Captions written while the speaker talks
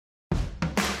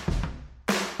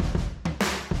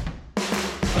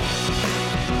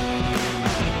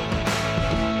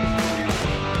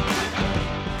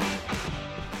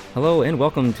Hello and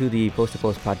welcome to the Post to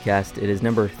Post podcast. It is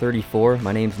number 34.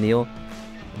 My name's Neil.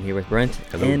 I'm here with Brent.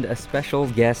 Hello. And a special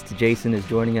guest, Jason, is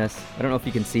joining us. I don't know if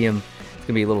you can see him. It's going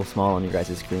to be a little small on your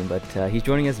guys' screen, but he's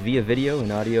joining us via video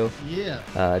and audio. Yeah.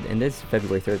 And this is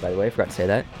February 3rd, by the way. I forgot to say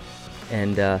that.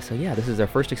 And this is our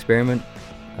first experiment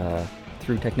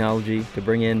through technology to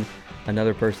bring in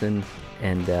another person.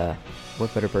 And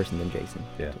what better person than Jason?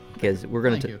 Yeah. Because we're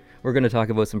going to talk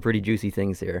about some pretty juicy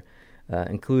things here.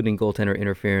 Including goaltender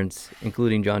interference,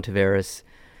 including John Tavares,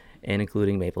 and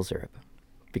including maple syrup.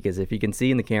 Because if you can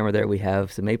see in the camera there, we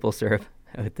have some maple syrup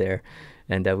out there.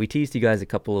 And we teased you guys a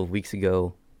couple of weeks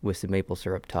ago with some maple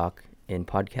syrup talk in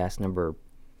podcast number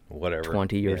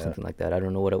 20 or something like that. I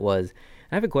don't know what it was.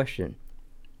 I have a question.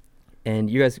 And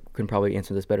you guys can probably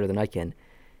answer this better than I can.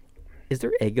 Is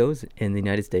there Eggos in the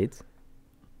United States?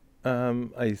 I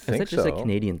think so. Is that just a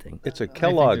Canadian thing? It's a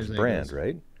Kellogg's there's brand, Eggos.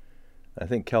 right? I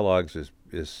think Kellogg's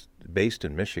is based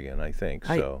in Michigan, I think,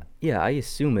 so. I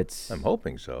assume it's... I'm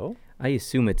hoping so. I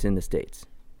assume it's in the States.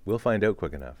 We'll find out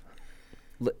quick enough.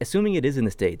 Assuming it is in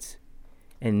the States,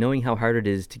 and knowing how hard it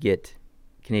is to get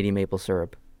Canadian maple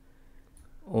syrup,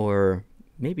 or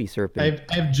maybe syrup in...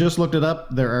 I've just looked it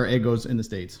up. There are Eggos in the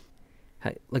States.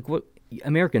 What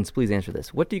Americans, please answer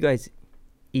this. What do you guys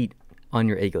eat on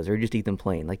your Eggos, or you just eat them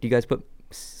plain? Like, do you guys put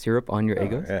syrup on your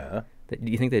Eggos? Yeah. Do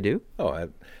you think they do?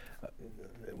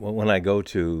 When I go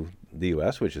to the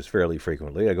U.S., which is fairly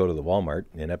frequently, I go to the Walmart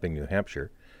in Epping, New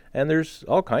Hampshire, and there's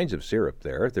all kinds of syrup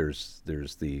there. There's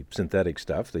the synthetic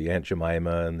stuff, the Aunt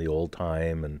Jemima and the Old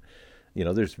Time, and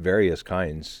there's various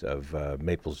kinds of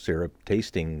maple syrup,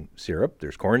 tasting syrup.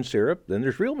 There's corn syrup, then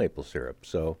there's real maple syrup.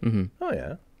 So, Oh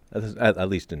yeah, at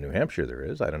least in New Hampshire there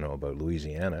is. I don't know about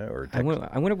Louisiana or Texas.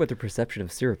 I wonder what the perception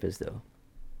of syrup is, though.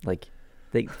 Like,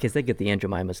 because they get the Aunt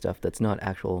Jemima stuff that's not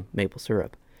actual maple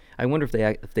syrup. I wonder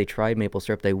if they tried maple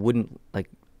syrup, they wouldn't like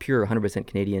pure 100%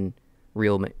 Canadian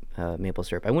real maple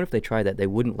syrup. I wonder if they tried that, they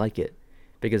wouldn't like it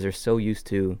because they're so used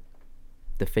to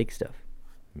the fake stuff.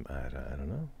 I don't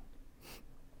know.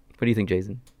 What do you think,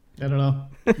 Jason? I don't know.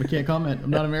 We can't comment.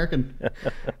 I'm not American.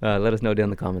 Let us know down in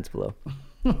the comments below.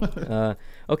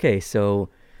 Okay, so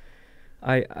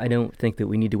I don't think that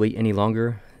we need to wait any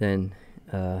longer. Then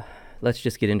let's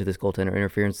just get into this goaltender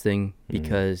interference thing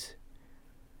because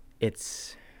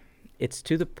it's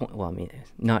to the point. Well, I mean,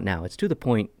 not now. It's to the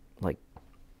point like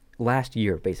last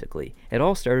year, basically. It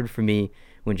all started for me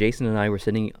when Jason and I were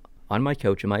sitting on my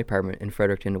couch in my apartment in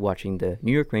Fredericton watching the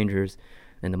New York Rangers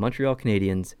and the Montreal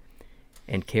Canadiens,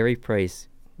 and Carey Price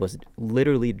was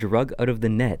literally drug out of the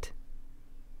net,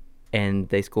 and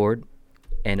they scored,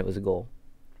 and it was a goal.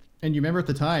 And you remember at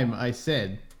the time I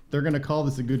said they're going to call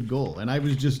this a good goal, and I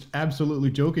was just absolutely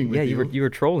joking with you. Yeah, you were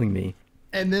trolling me.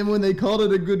 And then when they called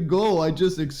it a good goal, I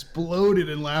just exploded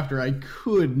in laughter. I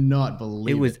could not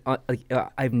believe it. It was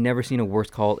I've never seen a worse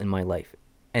call in my life,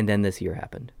 and then this year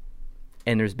happened,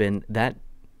 and there's been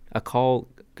a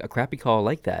crappy call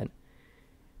like that.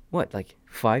 What, like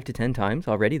 5 to 10 times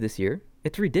already this year?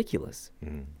 It's ridiculous.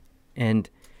 And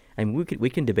we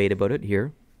can debate about it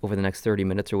here over the next 30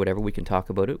 minutes or whatever. We can talk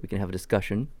about it. We can have a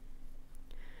discussion.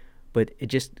 But it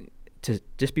just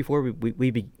before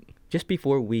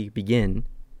we begin,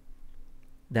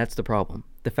 that's the problem.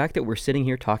 The fact that we're sitting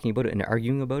here talking about it and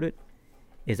arguing about it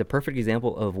is a perfect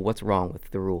example of what's wrong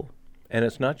with the rule. And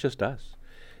it's not just us.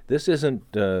 This isn't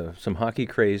some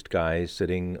hockey-crazed guys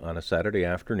sitting on a Saturday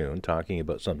afternoon talking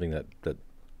about something that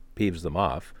peeves them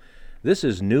off. This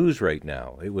is news right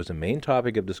now. It was a main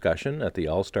topic of discussion at the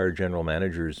All-Star General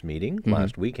Managers meeting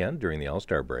last weekend during the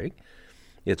All-Star break.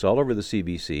 It's all over the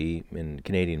CBC in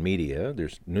Canadian media.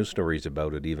 There's news stories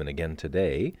about it even again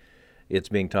today. It's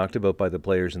being talked about by the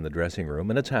players in the dressing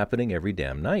room, and it's happening every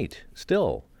damn night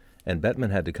still. And Bettman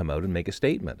had to come out and make a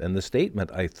statement. And the statement,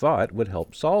 I thought, would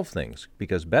help solve things,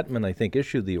 because Bettman, I think,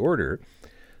 issued the order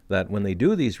that when they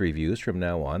do these reviews from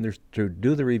now on, they're to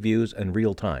do the reviews in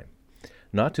real time,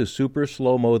 not to super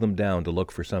slow-mo them down to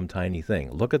look for some tiny thing.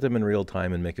 Look at them in real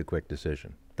time and make a quick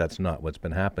decision. That's not what's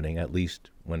been happening, at least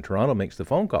when Toronto makes the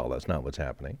phone call. That's not what's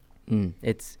happening.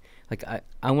 It's like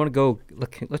I want to go.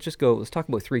 Let's talk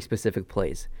about 3 specific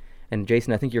plays. And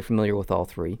Jason, I think you're familiar with all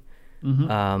 3. The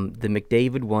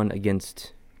McDavid one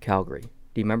against Calgary.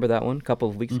 Do you remember that one a couple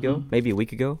of weeks ago? Maybe a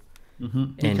week ago?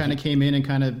 He kind of came in and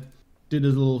kind of did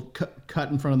his little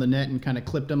cut in front of the net and kind of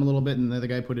clipped him a little bit, and the other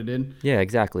guy put it in. Yeah,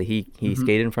 exactly. He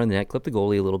skated in front of the net, clipped the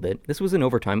goalie a little bit. This was in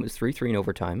overtime. It was 3-3 in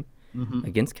overtime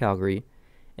against Calgary.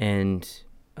 And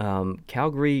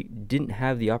Calgary didn't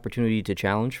have the opportunity to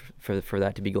challenge for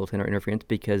that to be goaltender interference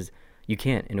because you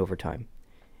can't in overtime.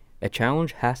 A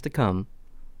challenge has to come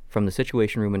from the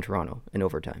Situation Room in Toronto in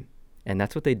overtime. And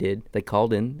that's what they did. They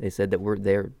called in. They said that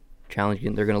they're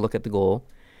challenging. They're going to look at the goal.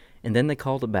 And then they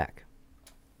called it back.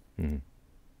 Mm-hmm.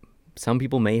 Some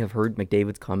people may have heard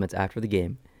McDavid's comments after the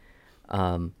game.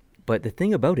 But the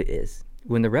thing about it is,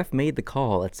 when the ref made the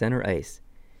call at center ice,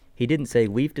 he didn't say,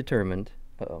 we've determined...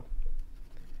 Uh-oh.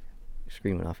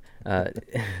 Screaming off.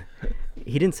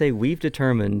 He didn't say, we've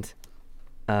determined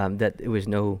that it was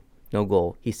no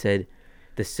goal. He said,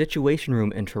 the Situation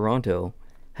Room in Toronto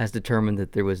has determined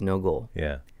that there was no goal.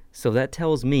 Yeah. So that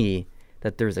tells me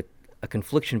that there's a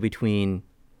confliction between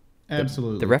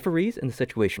Absolutely. the referees and the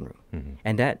Situation Room. Mm-hmm.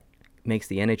 And that makes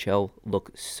the NHL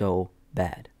look so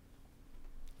bad.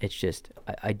 It's just,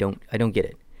 I don't get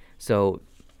it. So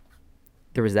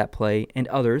there was that play and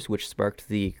others which sparked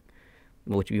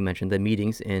which you mentioned, the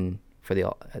meetings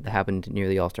that happened near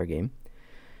the All-Star game.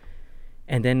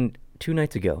 And then 2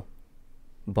 nights ago,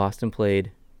 Boston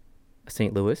played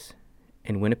St. Louis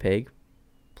and Winnipeg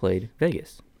played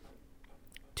Vegas.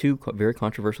 2 very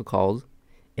controversial calls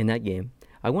in that game.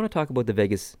 I want to talk about the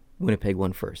Vegas-Winnipeg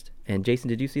one first. And Jason,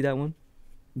 did you see that one?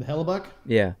 The Hellebuck?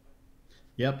 Yeah.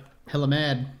 Yep. Hella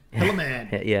mad. Hella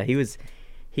mad. Yeah, he was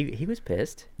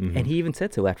pissed, Mm-hmm. and he even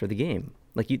said so after the game.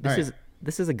 Like this All right.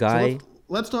 is a So guy.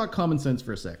 let's talk common sense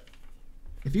for a sec.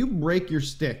 If you break your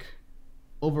stick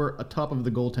over a top of the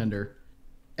goaltender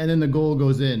and then the goal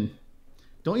goes in,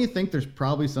 don't you think there's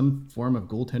probably some form of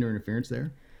goaltender interference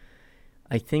there?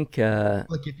 I think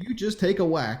Like if you just take a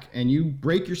whack and you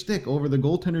break your stick over the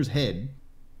goaltender's head,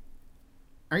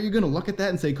 aren't you going to look at that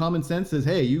and say common sense says,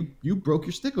 hey, you broke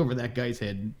your stick over that guy's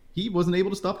head. He wasn't able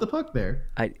to stop the puck there.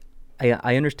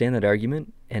 I understand that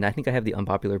argument, and I think I have the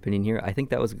unpopular opinion here. I think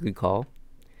that was a good call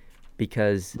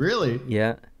because Really?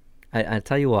 yeah, I'll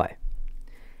tell you why.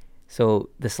 So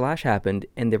the slash happened,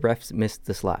 and the refs missed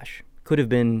the slash. Could have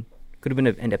been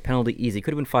a penalty easy.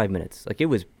 Could have been 5 minutes. Like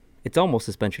it's almost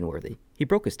suspension worthy. He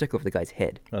broke his stick over the guy's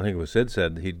head. I think it was Sid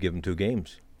said he'd give him 2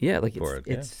 games. Yeah, like For it,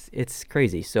 yeah. it's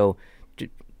crazy. So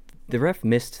the ref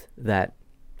missed that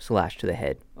slash to the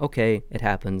head. Okay, it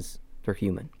happens. They're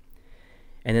human.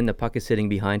 And then the puck is sitting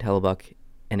behind Hellebuck,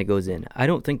 and it goes in. I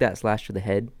don't think that slash to the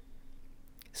head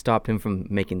stopped him from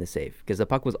making the save because the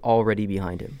puck was already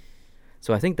behind him.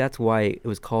 So I think that's why it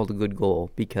was called a good goal,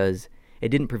 because it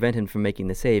didn't prevent him from making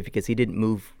the save because he didn't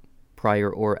move prior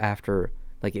or after.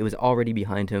 Like, it was already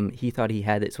behind him. He thought he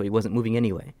had it, so he wasn't moving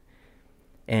anyway.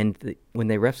 And when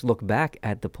the refs look back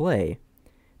at the play,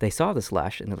 they saw the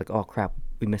slash, and they're like, oh, crap,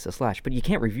 we missed a slash. But you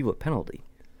can't review a penalty.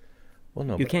 Well,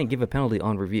 no. You can't give a penalty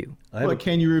on review. But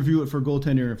can you review it for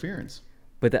goaltender interference?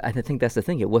 But I think that's the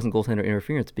thing. It wasn't goaltender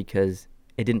interference because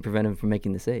it didn't prevent him from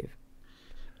making the save.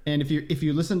 And if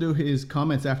you listen to his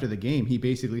comments after the game, he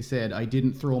basically said, I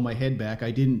didn't throw my head back.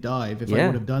 I didn't dive. If I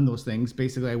would have done those things,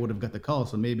 basically I would have got the call.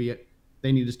 So maybe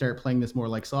they need to start playing this more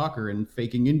like soccer and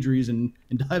faking injuries and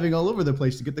diving all over the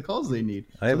place to get the calls they need.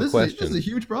 I have a this question. Is a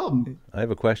huge problem. I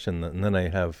have a question, and then I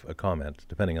have a comment,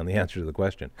 depending on the answer to the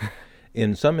question.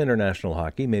 In some international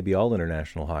hockey, maybe all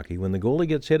international hockey, when the goalie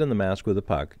gets hit in the mask with a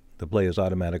puck, the play is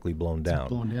automatically blown down.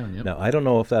 Blown down, yep. Now, I don't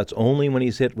know if that's only when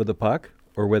he's hit with a puck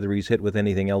or whether he's hit with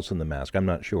anything else in the mask. I'm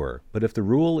not sure. But if the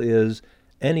rule is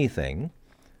anything,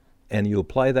 and you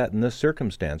apply that in this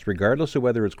circumstance, regardless of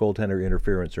whether it's goaltender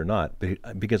interference or not,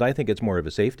 because I think it's more of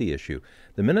a safety issue.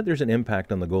 The minute there's an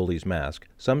impact on the goalie's mask,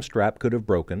 some strap could have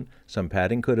broken, some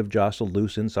padding could have jostled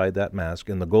loose inside that mask,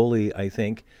 and the goalie, I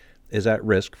think, is at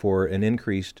risk for an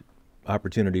increased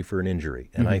opportunity for an injury.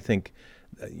 And I think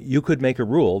you could make a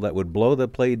rule that would blow the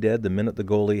play dead the minute the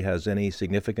goalie has any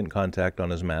significant contact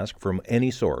on his mask from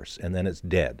any source, and then it's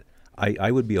dead.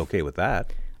 I would be okay with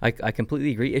that. I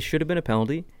completely agree. It should have been a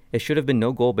penalty. It should have been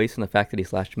no goal based on the fact that he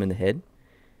slashed him in the head,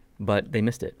 but they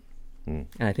missed it. And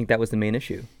I think that was the main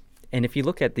issue. And if you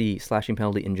look at the slashing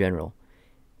penalty in general,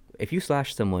 if you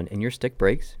slash someone and your stick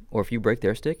breaks, or if you break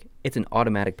their stick, it's an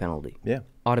automatic penalty. Yeah.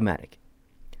 Automatic.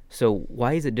 So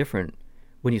why is it different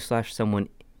when you slash someone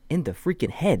in the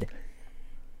freaking head?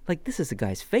 Like, this is a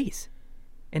guy's face,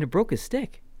 and it broke his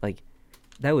stick. Like,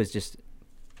 that was just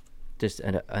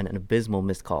an abysmal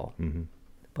missed call. Mm-hmm.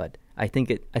 But I think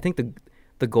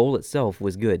the goal itself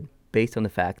was good based on the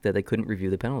fact that they couldn't review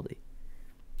the penalty,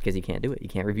 because you can't do it. You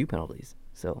can't review penalties.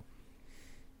 So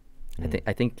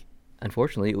I think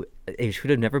unfortunately it should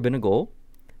have never been a goal,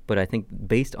 but I think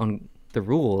based on the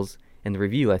rules and the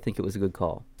review, I think it was a good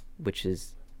call, which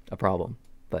is a problem.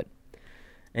 But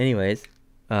anyways,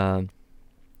 the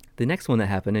next one that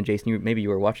happened, and Jason, maybe you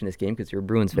were watching this game because you're a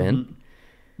Bruins fan. Mm-hmm.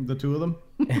 The two of them?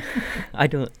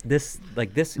 This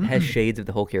has shades of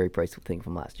the whole Carey Price thing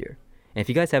from last year. And if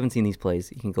you guys haven't seen these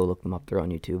plays, you can go look them up. They're on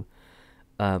YouTube.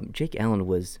 Jake Allen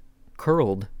was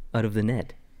curled out of the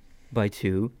net. by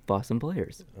 2 Boston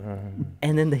players.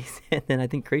 And then I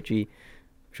think Krejci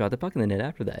shot the puck in the net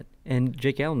after that. And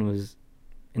Jake Allen was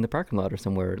in the parking lot or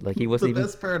somewhere. Like, he wasn't The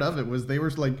best part of it was they were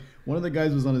like, one of the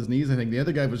guys was on his knees, I think. The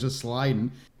other guy was just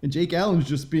sliding. And Jake Allen was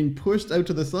just being pushed out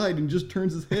to the side and just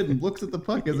turns his head and looks at the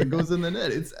puck as it goes in the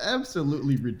net. It's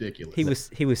absolutely ridiculous.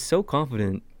 He was so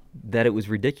confident that it was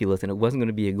ridiculous and it wasn't going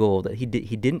to be a goal that he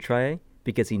didn't try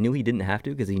because he knew he didn't have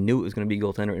to, because he knew it was going to be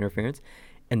goaltender interference,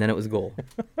 and then it was a goal.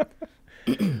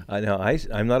 I know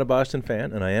I'm not a Boston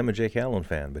fan, and I am a Jake Allen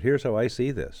fan, but here's how I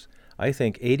see this. I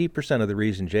think 80% of the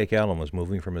reason Jake Allen was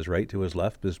moving from his right to his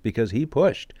left is because he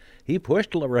pushed. He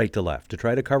pushed right to left to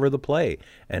try to cover the play,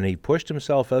 and he pushed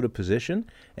himself out of position.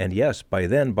 And yes, by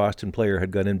then, Boston player had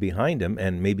got in behind him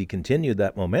and maybe continued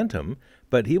that momentum,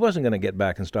 but he wasn't going to get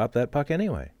back and stop that puck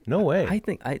anyway. No way.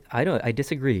 I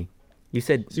disagree. You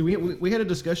said... See, we had a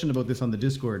discussion about this on the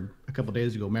Discord a couple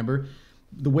days ago, remember?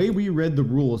 The way we read the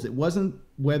rules, it wasn't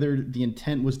whether the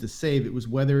intent was to save, it was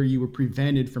whether you were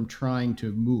prevented from trying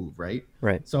to move, right?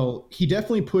 Right. So he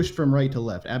definitely pushed from right to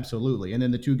left, absolutely. And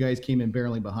then the 2 guys came in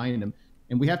barreling behind him.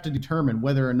 And we have to determine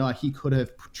whether or not he could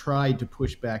have tried to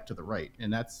push back to the right.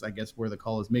 And that's, I guess, where the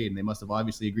call is made. And they must have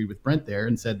obviously agreed with Brent there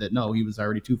and said that, no, he was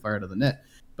already too far out of the net.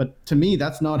 But to me,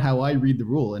 that's not how I read the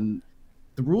rule. And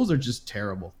the rules are just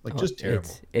terrible, just terrible.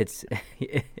 It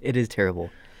is terrible.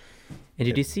 And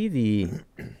did you see the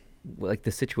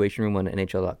situation room on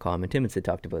NHL.com? And Timmons had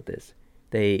talked about this.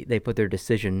 They put their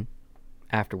decision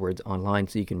afterwards online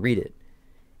so you can read it.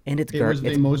 And it was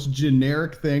the most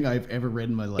generic thing I've ever read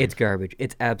in my life. It's garbage.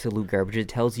 It's absolute garbage. It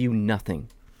tells you nothing.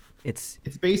 It's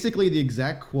basically the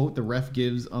exact quote the ref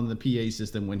gives on the PA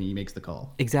system when he makes the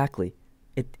call. Exactly.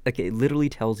 It literally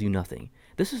tells you nothing.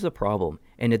 This is a problem,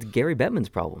 and it's Gary Bettman's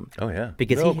problem. Oh yeah,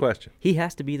 because no question. He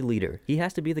has to be the leader. He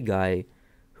has to be the guy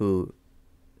who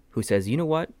says, you know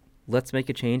what, let's make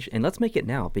a change, and let's make it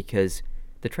now, because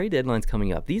the trade deadline's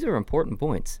coming up. These are important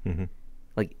points. Mm-hmm.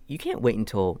 Like, you can't wait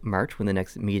until March when the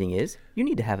next meeting is. You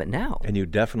need to have it now. And you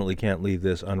definitely can't leave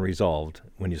this unresolved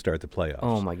when you start the playoffs.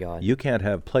 Oh, my God. You can't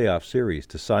have playoff series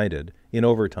decided in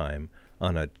overtime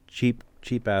on a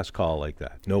cheap-ass call like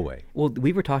that. No way. Well,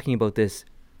 we were talking about this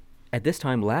at this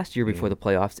time last year before the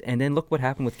playoffs, and then look what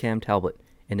happened with Cam Talbot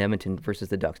in Edmonton versus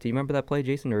the Ducks. Do you remember that play,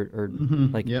 Jason?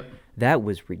 Yep. That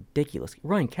was ridiculous.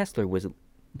 Ryan Kessler was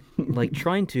like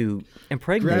trying to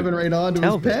impregnate, grabbing right onto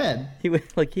Talbot. His pad.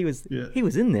 He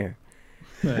was in there,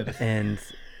 and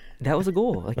that was a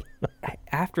goal. Like,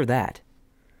 after that,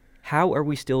 how are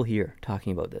we still here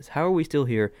talking about this? How are we still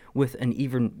here with an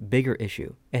even bigger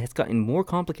issue? And it's gotten more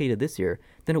complicated this year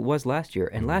than it was last year,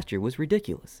 and last year was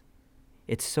ridiculous.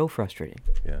 It's so frustrating.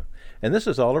 Yeah, and this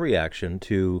is all a reaction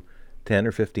to 10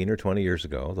 or 15 or 20 years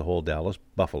ago, the whole Dallas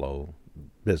Buffalo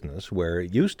business, where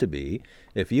it used to be,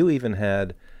 if you even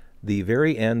had the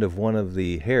very end of one of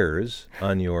the hairs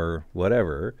on your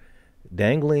whatever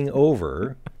dangling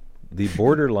over the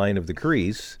borderline of the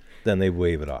crease, then they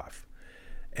wave it off.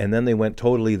 And then they went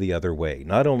totally the other way.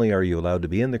 Not only are you allowed to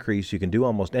be in the crease, you can do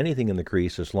almost anything in the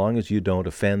crease as long as you don't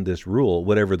offend this rule,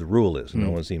 whatever the rule is.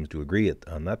 No one seems to agree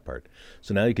on that part.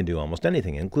 So now you can do almost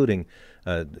anything, including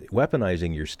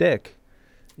weaponizing your stick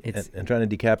and trying to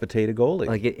decapitate a goalie.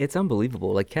 Like, it's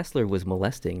unbelievable. Like, Kessler was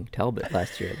molesting Talbot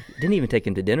last year. Didn't even take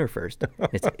him to dinner first.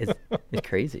 It's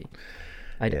crazy.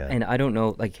 And I don't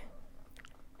know, like,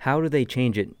 how do they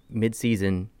change it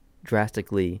mid-season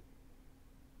drastically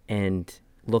and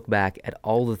look back at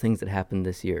all the things that happened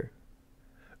this year?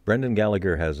 Brendan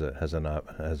Gallagher has an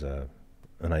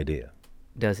idea.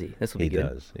 Does he? This will be good. He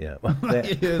does, yeah. Well,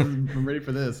 I'm ready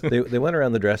for this. They went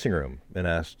around the dressing room and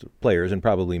asked players, and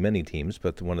probably many teams,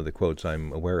 but one of the quotes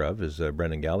I'm aware of is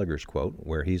Brendan Gallagher's quote,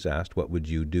 where he's asked, what would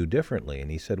you do differently? And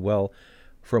he said, well,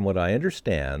 from what I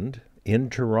understand,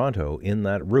 in Toronto, in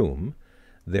that room,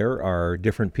 there are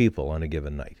different people on a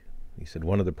given night. He said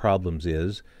one of the problems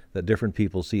is that different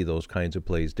people see those kinds of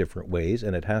plays different ways,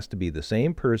 and it has to be the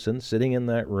same person sitting in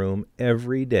that room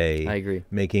every day. I agree.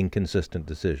 Making consistent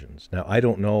decisions. Now, I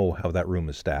don't know how that room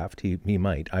is staffed. He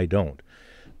might. I don't.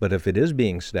 But if it is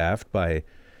being staffed by,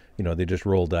 they just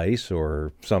roll dice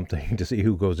or something to see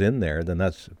who goes in there, then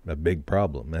that's a big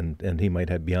problem, and he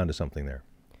might be onto something there.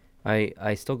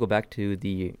 I still go back to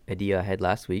the idea I had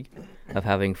last week of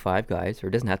having 5 guys, or it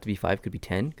doesn't have to be 5, could be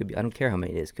 10, could be, I don't care how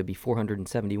many it is, could be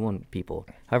 471 people,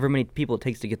 however many people it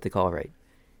takes to get the call right.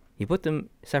 You put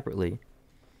them separately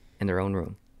in their own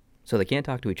room, so they can't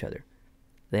talk to each other.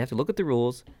 They have to look at the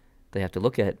rules, they have to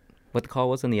look at what the call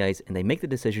was on the ice, and they make the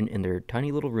decision in their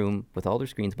tiny little room with all their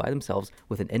screens by themselves,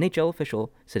 with an NHL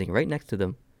official sitting right next to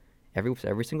them.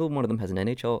 Every single one of them has an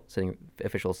NHL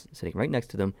official sitting right next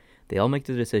to them. They all make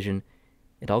the decision,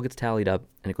 It all gets tallied up,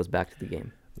 and it goes back to the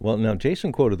game. Well, now,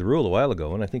 Jason quoted the rule a while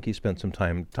ago, and I think he spent some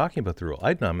time talking about the rule.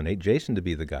 I'd nominate Jason to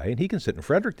be the guy, and he can sit in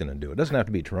Fredericton and do it. It doesn't have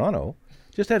to be Toronto.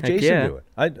 Just have Heck Jason yeah. do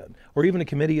it. Or even a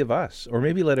committee of us. Or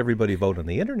maybe let everybody vote on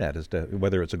the internet as to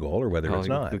whether it's a goal or whether it's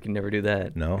not. We can never do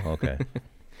that. No? Okay.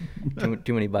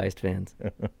 Too many biased fans.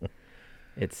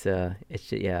 It's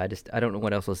yeah. I don't know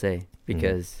what else to say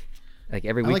because like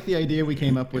every I week. like the idea we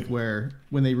came up with where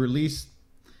when they release,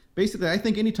 basically, I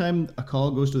think anytime a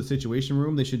call goes to the situation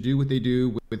room, they should do what they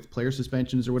do with player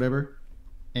suspensions or whatever,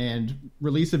 and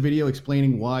release a video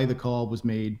explaining why the call was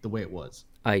made the way it was.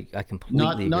 I completely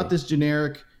not agree. this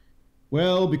generic.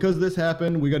 Well, because this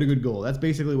happened, we got a good goal. That's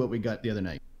basically what we got the other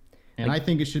night, and I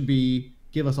think it should be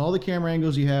give us all the camera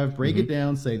angles you have, break it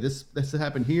down, say this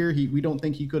happened here. We don't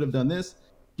think he could have done this.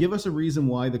 Give us a reason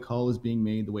why the call is being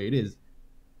made the way it is,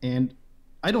 and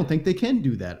I don't think they can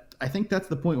do that. I think that's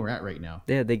the point we're at right now.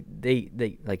 Yeah,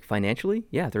 they like financially,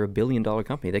 yeah, they're $1 billion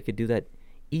company. They could do that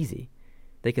easy.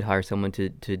 They could hire someone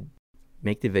to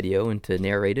make the video and to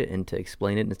narrate it and to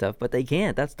explain it and stuff, but they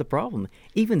can't. That's the problem.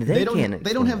 Even they can't.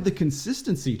 They don't have the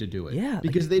consistency to do it. Yeah,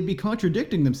 because they'd be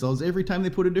contradicting themselves every time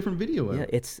they put a different video out.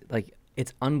 Yeah,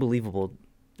 it's unbelievable.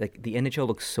 Like the NHL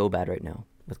looks so bad right now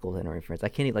with goaltender interference. I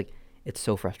can't even, it's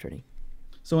so frustrating.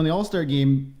 So in the All-Star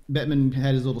game, Bettman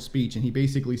had his little speech, and he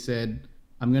basically said,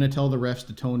 I'm going to tell the refs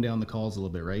to tone down the calls a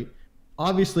little bit, right?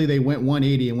 Obviously, they went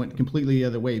 180 and went completely the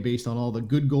other way based on all the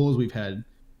good goals we've had.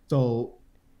 So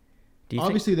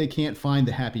obviously, they can't find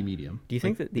the happy medium. Do you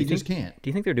think that they just can't? Do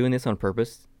you think they're doing this on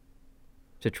purpose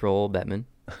to troll Bettman?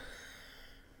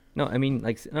 No, I mean,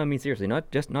 seriously,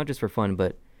 not just for fun,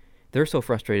 but they're so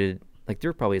frustrated. Like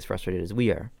they're probably as frustrated as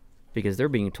we are because they're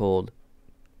being told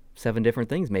 7 different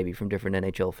things maybe from different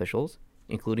NHL officials,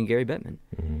 including Gary Bettman.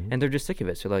 And they're just sick of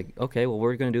it. So like, okay, well,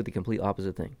 we're going to do the complete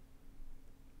opposite thing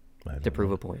to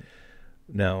prove a point.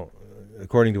 Now,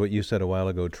 according to what you said a while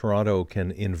ago, Toronto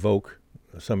can invoke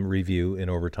some review in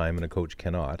overtime and a coach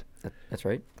cannot. That's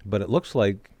right. But it looks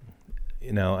like,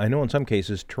 I know in some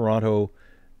cases Toronto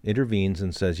intervenes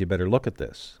and says, you better look at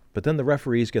this. But then the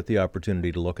referees get the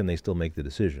opportunity to look and they still make the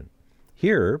decision.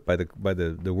 Here, by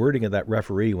the wording of that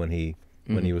referee when he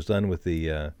was done with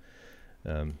the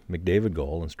McDavid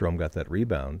goal and Strome got that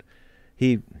rebound,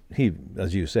 he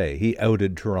as you say, he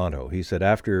outed Toronto. He said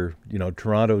after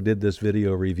Toronto did this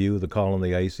video review, the call on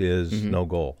the ice is no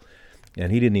goal,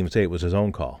 and he didn't even say it was his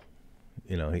own call.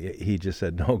 He just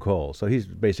said no goal. So he's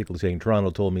basically saying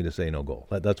Toronto told me to say no goal.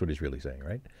 That's what he's really saying,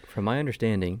 right? From my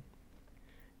understanding,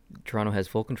 Toronto has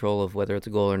full control of whether it's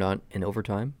a goal or not in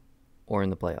overtime or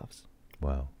in the playoffs.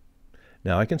 Wow.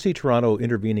 Now, I can see Toronto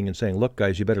intervening and saying, look,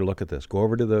 guys, you better look at this. Go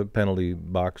over to the penalty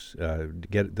box,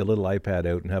 get the little iPad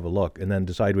out and have a look, and then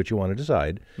decide what you want to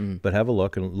decide. But have a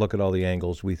look and look at all the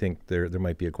angles. We think there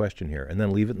might be a question here. And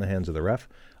then leave it in the hands of the ref.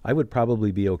 I would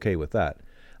probably be okay with that.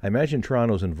 I imagine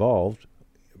Toronto's involved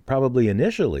probably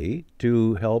initially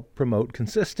to help promote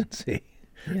consistency.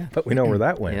 Yeah. But we know where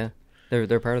that went. Yeah.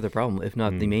 They're part of the problem, if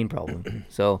not the main problem.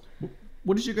 So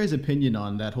what is your guys' opinion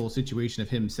on that whole situation of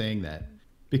him saying that?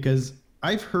 Because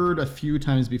I've heard a few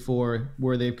times before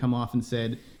where they've come off and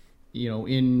said,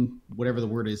 in whatever the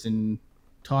word is, in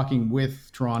talking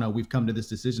with Toronto, we've come to this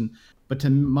decision. But to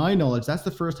my knowledge, that's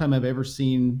the first time I've ever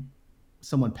seen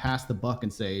someone pass the buck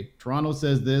and say, Toronto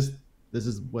says this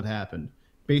is what happened.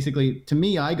 Basically, to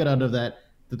me, I got out of that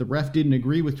the ref didn't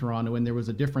agree with Toronto and there was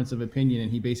a difference of opinion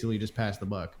and he basically just passed the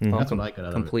buck. That's what I got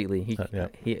out completely. of it.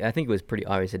 Completely. I think it was pretty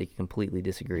obvious that he completely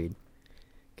disagreed.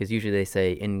 Because usually they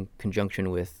say in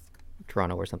conjunction with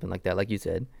Toronto or something like that, like you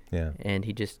said. Yeah. And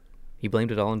he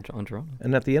blamed it all on Toronto.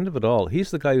 And at the end of it all,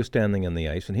 he's the guy who's standing on the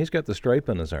ice, and he's got the stripe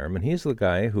on his arm, and he's the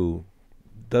guy who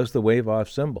does the wave-off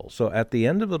symbol. So at the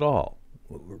end of it all,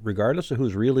 regardless of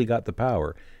who's really got the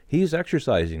power, he's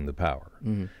exercising the power.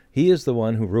 He is the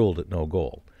one who ruled it no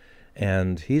goal.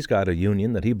 And he's got a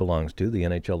union that he belongs to, the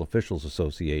NHL Officials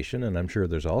Association, and I'm sure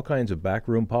there's all kinds of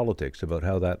backroom politics about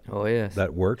how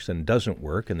that works and doesn't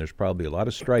work, and there's probably a lot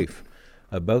of strife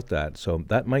about that. So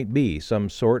that might be some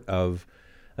sort of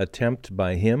attempt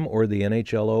by him or the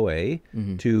NHLOA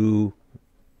to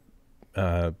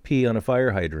pee on a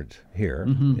fire hydrant here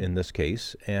in this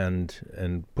case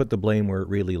and put the blame where it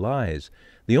really lies.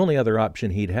 The only other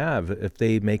option he'd have if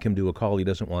they make him do a call he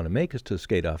doesn't want to make is to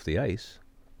skate off the ice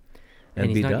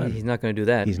and be done. He's not going to do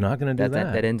that. He's not going to do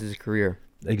that. That ends his career.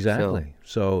 Exactly.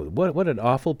 So what an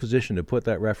awful position to put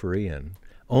that referee in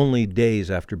only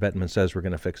days after Bettman says we're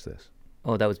going to fix this.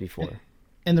 Oh, that was before.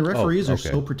 And the referees are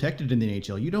so protected in the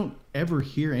NHL. You don't ever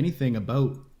hear anything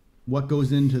about what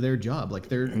goes into their job.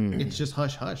 Like it's just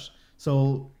hush hush.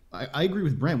 So I agree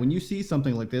with Brent. When you see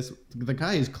something like this, the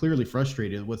guy is clearly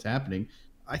frustrated with what's happening.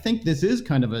 I think this is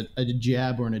kind of a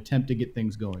jab or an attempt to get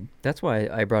things going. That's why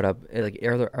I brought up, like,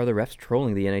 are the refs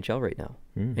trolling the NHL right now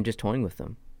and just toying with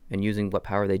them and using what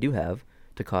power they do have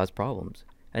to cause problems?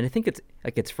 And I think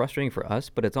it's frustrating for us,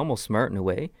 but it's almost smart in a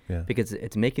way because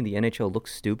it's making the NHL look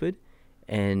stupid.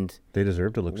 And they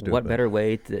deserve to look stupid. What better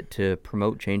way to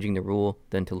promote changing the rule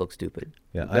than to look stupid?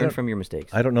 Yeah, Learn from your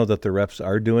mistakes. I don't know that the refs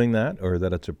are doing that or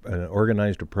that it's an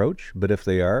organized approach, but if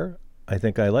they are, I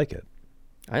think I like it.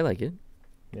 I like it.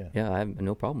 Yeah. Yeah, I have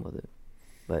no problem with it.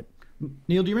 But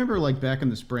Neil, do you remember like back in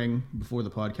the spring before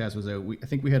the podcast was out, I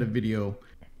think we had a video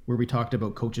where we talked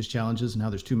about coaches' challenges and how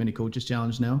there's too many coaches'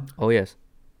 challenge now? Oh, yes.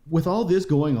 With all this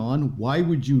going on, why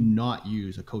would you not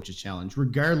use a coach's challenge,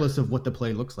 regardless of what the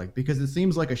play looks like? Because it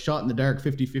seems like a shot in the dark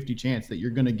 50-50 chance that you're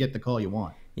going to get the call you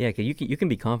want. Yeah, because you can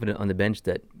be confident on the bench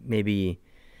that maybe,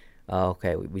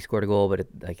 okay, we scored a goal, but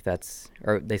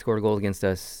they scored a goal against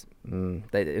us.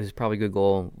 It was probably a good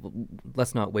goal.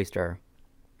 Let's not waste our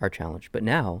challenge. But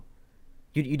now,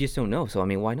 you just don't know. So, I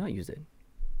mean, why not use it?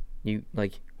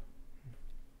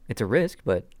 It's a risk,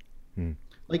 but...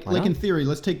 Like in theory,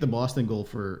 let's take the Boston goal,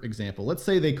 for example. Let's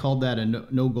say they called that a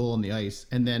no goal on the ice,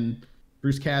 and then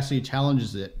Bruce Cassidy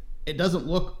challenges it. It doesn't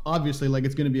look, obviously, like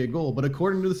it's going to be a goal, but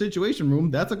according to the Situation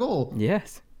Room, that's a goal.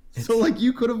 Yes. So,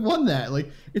 you could have won that.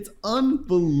 It's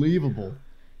unbelievable.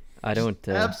 I don't...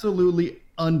 Absolutely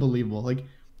unbelievable. Like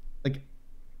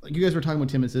you guys were talking about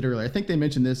Tim and Sid earlier. I think they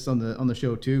mentioned this on the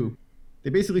show, too. They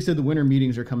basically said the winter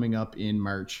meetings are coming up in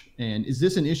March. And is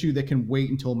this an issue that can wait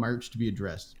until March to be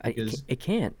addressed? Because it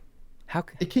can't. How?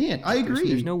 It can't. I agree.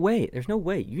 There's no way. There's no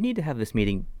way. You need to have this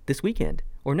meeting this weekend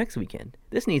or next weekend.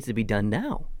 This needs to be done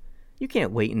now. You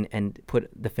can't wait and put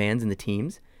the fans and the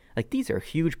teams. These are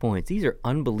huge points. These are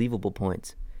unbelievable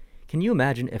points. Can you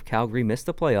imagine if Calgary missed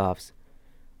the playoffs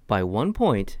by 1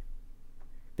 point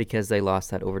because they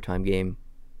lost that overtime game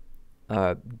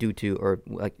due to,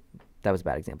 that was a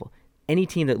bad example. Any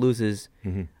team that loses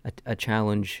a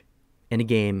challenge in a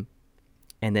game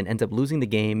and then ends up losing the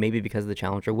game, maybe because of the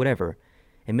challenge or whatever,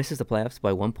 and misses the playoffs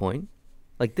by 1 point,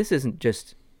 this isn't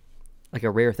just a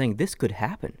rare thing. This could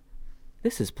happen.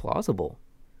 This is plausible.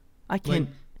 I can't...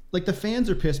 the fans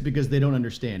are pissed because they don't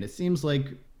understand. It seems like...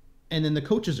 And then the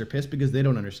coaches are pissed because they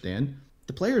don't understand.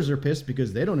 The players are pissed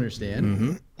because they don't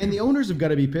understand. And the owners have got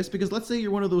to be pissed because let's say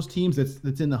you're one of those teams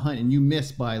that's in the hunt and you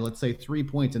miss by, let's say, 3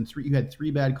 points and you had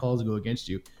 3 bad calls go against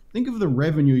you. Think of the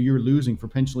revenue you're losing for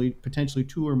potentially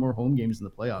 2 or more home games in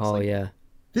the playoffs. Oh, yeah.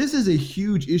 This is a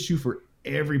huge issue for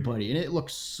everybody, and it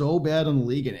looks so bad on the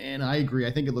league. And I agree.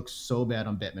 I think it looks so bad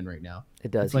on Bettman right now.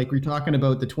 It does. It's like we're talking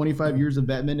about the 25 years of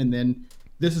Bettman, and then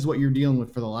this is what you're dealing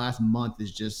with for the last month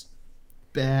is just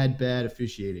bad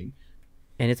officiating.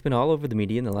 And it's been all over the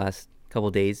media in the last couple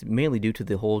of days, mainly due to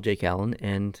the whole Jake Allen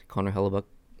and Connor Hellebuyck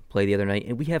play the other night.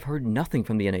 And we have heard nothing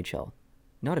from the NHL.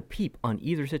 Not a peep on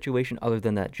either situation other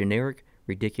than that generic,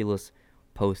 ridiculous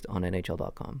post on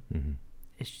NHL.com.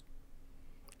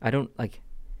 I don't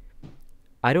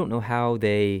know how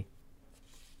they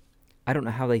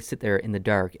sit there in the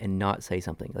dark and not say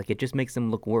something. It just makes them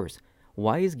look worse.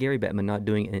 Why is Gary Bettman not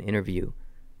doing an interview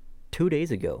 2 days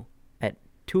ago at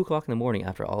 2 o'clock in the morning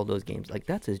after all those games?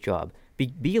 That's his job.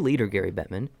 Be a leader, Gary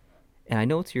Bettman. And I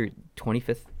know it's your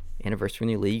 25th anniversary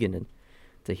in the league, and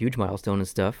it's a huge milestone and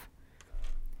stuff.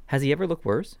 Has he ever looked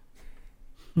worse?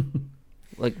 A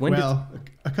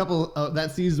couple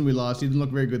that season we lost, he didn't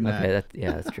look very good in that. Okay,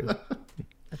 that's true.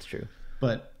 That's true.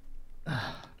 But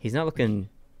he's not looking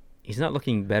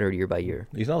better year by year.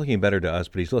 He's not looking better to us,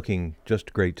 but he's looking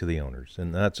just great to the owners,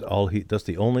 and that's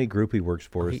the only group he works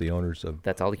for is the owners of.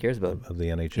 That's all he cares about. Of the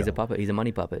NHL. He's a puppet. He's a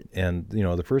money puppet. And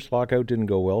the first lockout didn't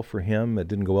go well for him. It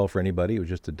didn't go well for anybody. It was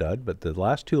just a dud. But the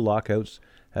last 2 lockouts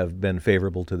have been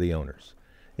favorable to the owners.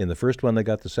 In the first one, they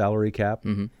got the salary cap.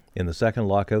 In the second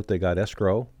lockout, they got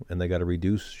escrow, and they got a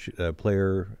reduced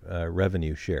player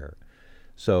revenue share.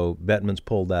 So Bettman's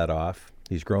pulled that off.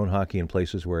 He's grown hockey in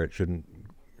places where it shouldn't,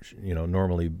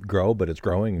 normally grow, but it's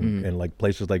growing in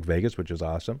places like Vegas, which is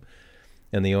awesome.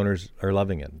 And the owners are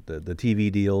loving it. The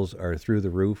TV deals are through the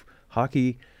roof.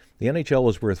 Hockey, the NHL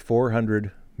was worth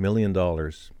 $400 million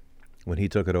when he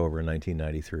took it over in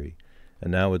 1993.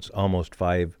 And now it's almost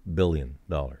 $5 billion.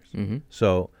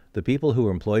 So the people who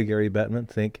employ Gary Bettman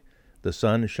think the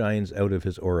sun shines out of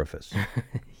his orifice.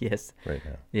 Yes. Right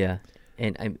now. Yeah.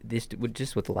 And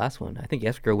just with the last one, I think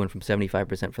escrow went from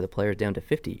 75% for the players down to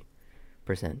 50%.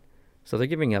 So they're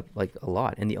giving up a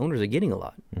lot, and the owners are getting a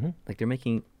lot. They're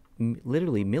making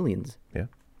literally millions. Yeah.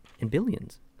 And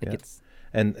billions.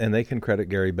 And they can credit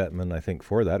Gary Bettman, I think,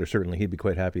 for that, or certainly he'd be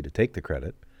quite happy to take the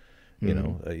credit. You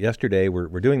know, yesterday, we're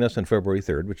doing this on February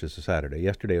 3rd, which is a Saturday.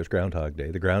 Yesterday was Groundhog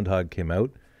Day. The groundhog came out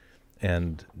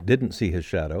and didn't see his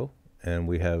shadow, and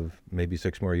we have maybe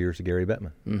 6 more years of Gary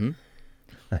Bettman. Mm-hmm.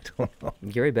 I don't know.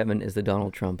 Gary Bettman is the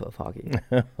Donald Trump of hockey.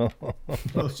 Oh,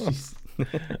 jeez.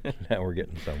 Now we're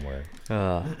getting somewhere.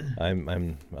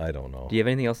 I don't know. Do you have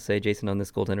anything else to say, Jason, on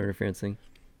this goaltender interference thing?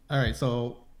 All right,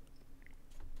 so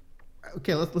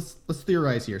okay, let's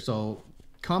theorize here. So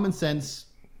common sense,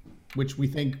 which we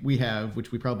think we have,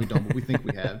 which we probably don't, but we think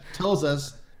we have, tells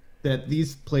us that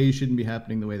these plays shouldn't be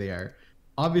happening the way they are.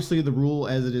 Obviously, the rule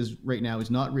as it is right now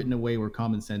is not written away where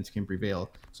common sense can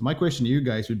prevail. So my question to you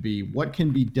guys would be, what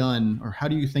can be done, or how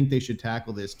do you think they should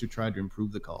tackle this to try to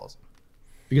improve the calls?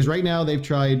 Because right now they've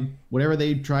tried whatever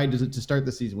they tried to start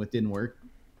the season with didn't work.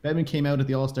 Bettman came out at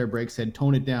the All-Star break, said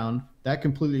tone it down. That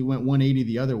completely went 180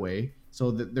 the other way. So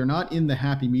that they're not in the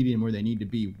happy medium where they need to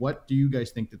be. What do you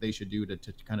guys think that they should do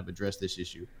to kind of address this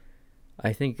issue?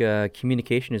 I think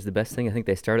communication is the best thing. I think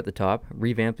they start at the top,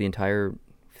 revamp the entire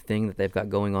thing that they've got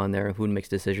going on there, who makes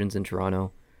decisions in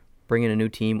Toronto, bring in a new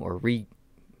team or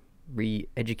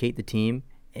re-educate the team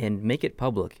and make it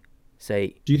public.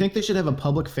 Say, do you think they should have a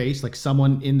public face, like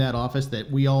someone in that office that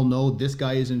we all know this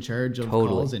guy is in charge of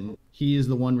calls and he is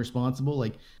the one responsible?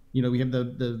 Like, you know, we have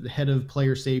the head of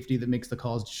player safety that makes the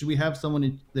calls. Should we have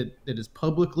someone that is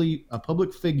publicly a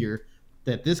public figure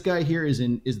that this guy here is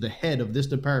the head of this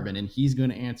department and he's going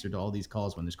to answer to all these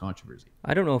calls when there's controversy?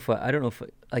 I don't know if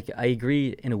like I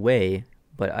agree in a way,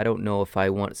 but I don't know if I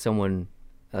want someone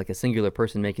like a singular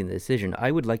person making the decision.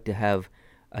 I would like to have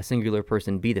a singular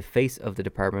person be the face of the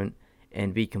department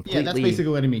and be completely. Yeah, that's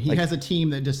basically what I mean. He has a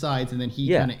team that decides, and then he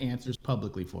kind of answers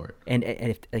publicly for it. And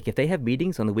if they have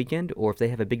meetings on the weekend, or if they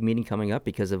have a big meeting coming up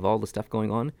because of all the stuff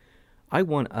going on, I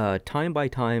want a time by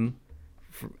time,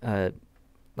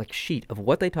 like sheet of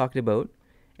what they talked about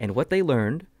and what they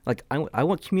learned. Like I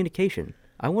want communication.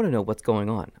 I want to know what's going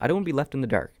on. I don't want to be left in the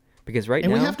dark because now.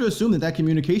 And we have to assume that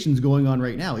communication is going on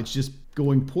right now. It's just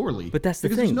going poorly. But that's the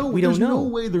thing. We don't know. There's no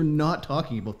way they're not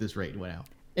talking about this right now.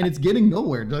 And it's getting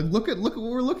nowhere. Look at what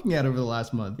we're looking at over the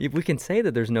last month. If we can say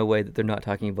that there's no way that they're not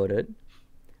talking about it,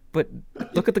 but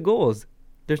look at the goals.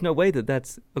 There's no way that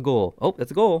that's a goal. Oh,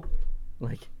 that's a goal.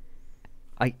 Like,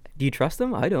 do you trust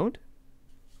them? I don't.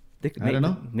 I don't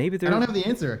know. Maybe I don't have the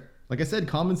answer. Like I said,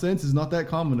 common sense is not that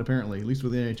common apparently, at least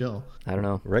with the NHL. I don't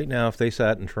know. Right now, if they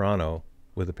sat in Toronto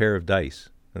with a pair of dice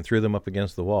and threw them up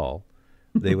against the wall,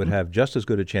 they would have just as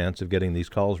good a chance of getting these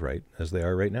calls right as they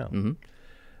are right now. Mm-hmm.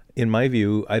 In my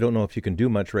view, I don't know if you can do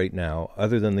much right now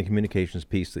other than the communications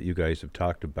piece that you guys have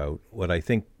talked about. What I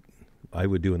think I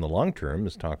would do in the long term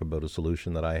is talk about a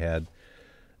solution that I had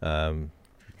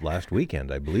last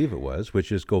weekend, I believe it was,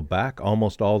 which is go back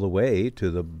almost all the way to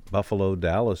the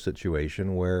Buffalo-Dallas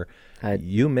situation where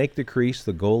you make the crease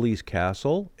the goalie's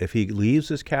castle. If he leaves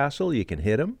his castle, you can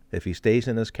hit him. If he stays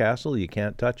in his castle, you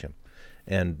can't touch him.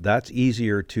 And that's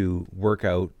easier to work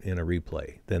out in a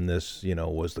replay than this,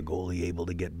 was the goalie able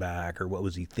to get back or what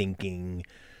was he thinking?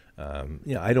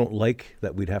 I don't like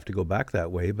that we'd have to go back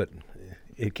that way, but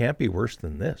it can't be worse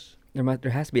than this.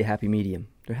 There has to be a happy medium.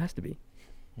 There has to be.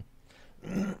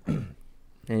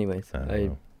 Anyways,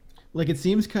 like it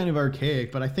seems kind of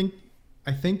archaic, but I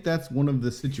think that's one of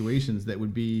the situations that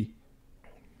would be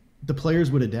the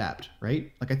players would adapt,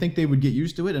 right? Like I think they would get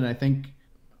used to it, and I think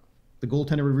the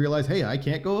goaltender would realize, hey, I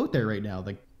can't go out there right now.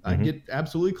 Like I get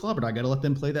absolutely clobbered. I got to let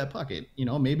them play that puck.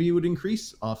 Maybe it would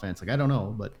increase offense. Like I don't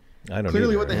know, but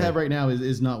clearly what they have right now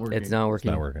is not working. It's not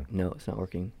working. It's not working. No, it's not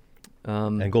working.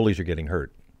 And goalies are getting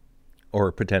hurt,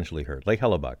 or potentially hurt, like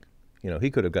Hellebuck.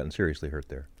 He could have gotten seriously hurt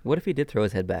there. What if he did throw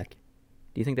his head back?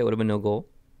 Do you think that would have been no goal?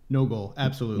 No goal,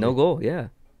 absolutely. No goal, yeah.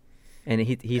 And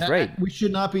he's right. We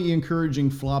should not be encouraging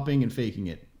flopping and faking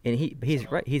it. And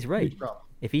he's right. He's right.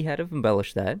 If he had have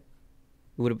embellished that,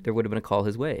 there would have been a call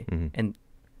his way. Mm-hmm. And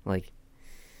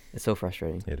it's so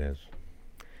frustrating. It is.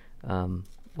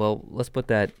 Well, let's put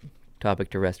that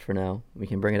topic to rest for now. We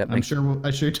can bring it up. I'm sure we'll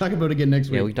talk about it again next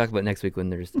week. Yeah, we can talk about it next week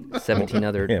when there's 17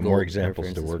 other more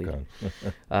examples to work on.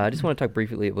 I just want to talk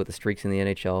briefly about the streaks in the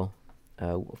NHL.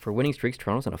 For winning streaks,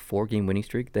 Toronto's on a 4-game winning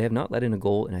streak. They have not let in a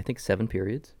goal in I think 7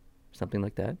 periods, something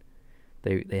like that.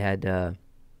 They had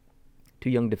 2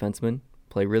 young defensemen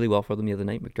play really well for them the other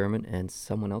night, McDermott and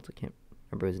someone else, I can't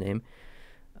remember his name.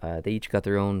 They each got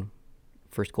their own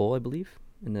first goal, I believe,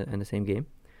 in the same game.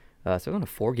 So they're on a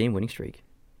 4-game winning streak.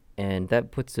 And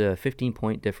that puts a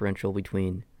 15-point differential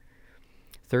between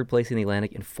 3rd place in the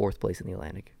Atlantic and 4th place in the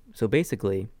Atlantic. So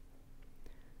basically,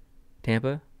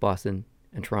 Tampa, Boston,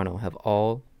 and Toronto have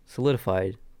all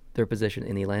solidified their position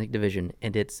in the Atlantic Division,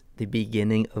 and it's the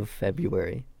beginning of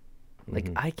February. Like,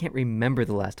 I can't remember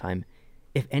the last time,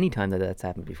 if any time, that's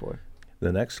happened before.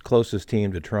 The next closest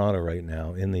team to Toronto right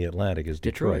now in the Atlantic is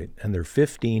Detroit. And they're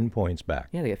 15 points back.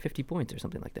 Yeah, they got 50 points or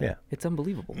something like that. Yeah. It's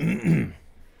unbelievable.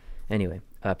 Anyway,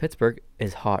 Pittsburgh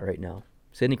is hot right now.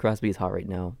 Sidney Crosby is hot right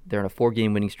now. They're on a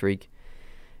 4-game winning streak.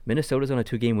 Minnesota's on a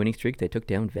 2-game winning streak. They took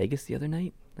down Vegas the other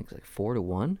night. I think it was like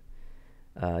 4-1.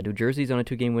 New Jersey's on a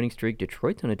 2-game winning streak.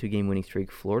 Detroit's on a 2-game winning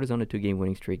streak. Florida's on a 2-game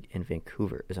winning streak. And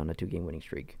Vancouver is on a 2-game winning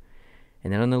streak.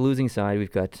 And then on the losing side,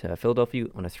 we've got Philadelphia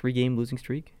on a 3-game losing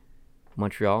streak.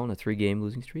 Montreal on a 3-game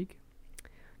losing streak.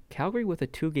 Calgary with a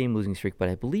 2-game losing streak, but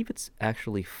I believe it's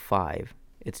actually 5.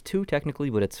 It's 2 technically,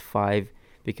 but it's 5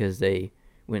 because they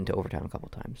went into overtime a couple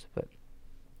times. But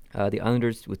the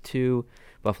Islanders with 2,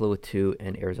 Buffalo with 2,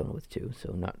 and Arizona with 2.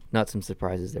 So not some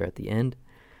surprises there at the end.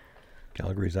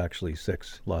 Calgary's actually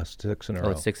 6, lost 6 in a row.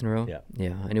 Oh, it's 6 in a row? Yeah.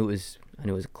 Yeah, I knew it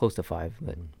was close to 5,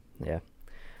 but yeah.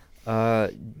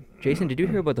 Jason, did you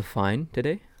hear about the fine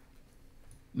today?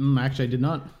 Actually, I did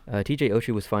not. TJ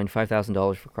Oshie was fined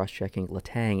 $5,000 for cross-checking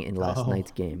Letang in last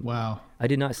night's game. Wow. I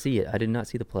did not see it. I did not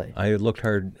see the play. I looked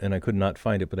hard and I could not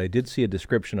find it, but I did see a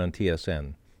description on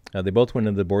TSN. They both went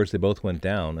into the boards. They both went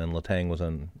down, and Letang was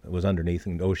underneath,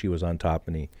 and Oshie was on top,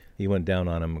 and he went down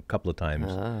on him a couple of times.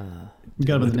 You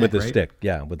got him with the right? stick,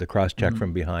 yeah, with the cross-check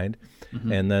from behind.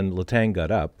 And then Letang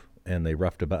got up, and they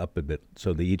roughed him up a bit.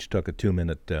 So they each took a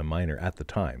 2-minute minor at the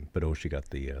time, but Oshie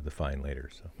got the fine later.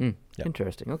 So yeah.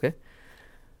 Interesting. Okay.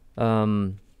 I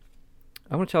want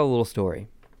to tell a little story,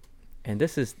 and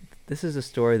this is a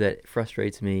story that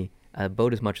frustrates me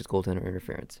about as much as goaltender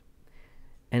interference.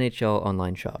 NHL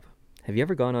online shop. Have you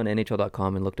ever gone on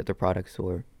NHL.com and looked at their products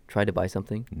or tried to buy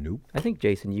something? Nope. I think,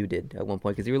 Jason, you did at one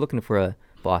point because you were looking for a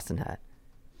Boston hat.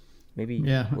 Maybe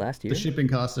last year? The shipping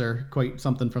costs are quite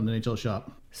something from the NHL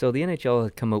shop. So the NHL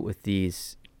had come out with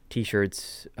these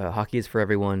T-shirts. Hockey is for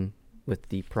everyone with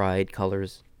the pride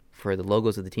colors for the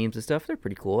logos of the teams and stuff. They're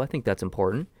pretty cool. I think that's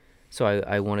important. So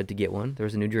I wanted to get one. There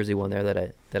was a New Jersey one there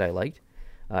that I liked.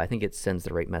 I think it sends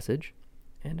the right message,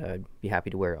 and I'd be happy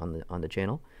to wear it on the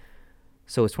channel.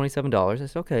 So it's $27. I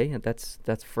said, okay,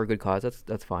 that's for a good cause.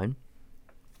 That's fine.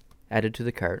 Added to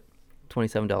the cart,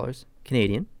 $27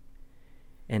 Canadian,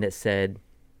 and it said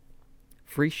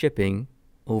free shipping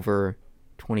over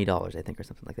 $20, I think, or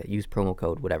something like that. Use promo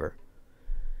code, whatever.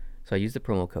 So I used the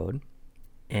promo code,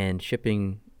 and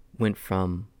shipping went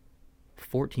from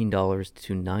 $14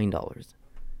 to $9.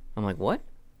 I'm like, what?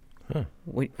 Huh.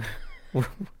 Wait,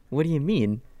 what do you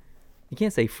mean? You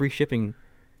can't say free shipping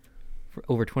for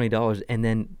over $20 and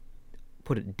then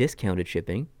put it discounted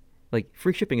shipping. Like,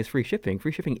 free shipping is free shipping.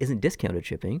 Free shipping isn't discounted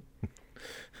shipping.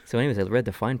 So anyways, I read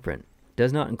the fine print.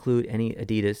 Does not include any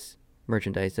Adidas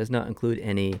merchandise. Does not include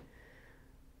any,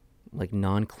 like,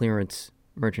 non-clearance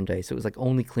merchandise. So it was, like,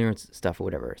 only clearance stuff or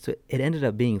whatever. So it ended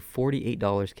up being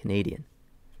 $48 Canadian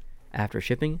after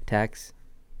shipping, tax,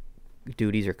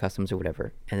 duties or customs or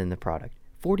whatever, and then the product.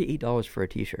 $48 for a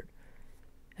T-shirt.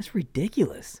 That's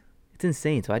ridiculous. It's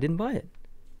insane. So I didn't buy it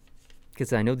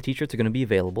because I know the T-shirts are going to be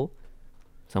available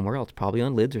somewhere else, probably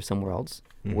on Lids or somewhere else,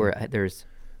 where there's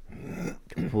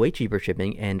way cheaper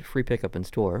shipping and free pickup in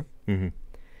store.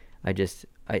 I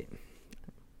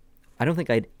don't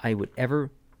think I would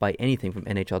ever buy anything from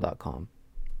NHL.com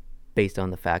based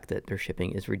on the fact that their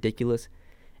shipping is ridiculous,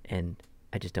 and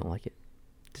I just don't like it.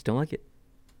 Just don't like it.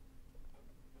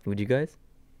 Would you guys?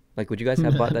 Like, would you guys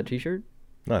have bought that T-shirt?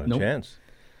 Not a chance.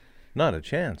 Not a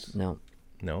chance. No.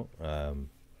 No. I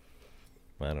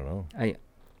don't know.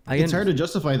 It's hard to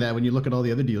justify that when you look at all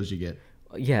the other deals you get.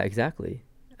 Yeah, exactly.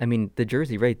 I mean, the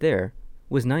jersey right there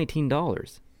was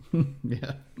 $19.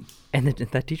 Yeah. And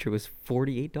that T-shirt was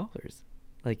 $48.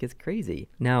 Like, it's crazy.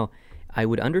 Now, I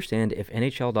would understand if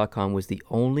NHL.com was the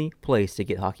only place to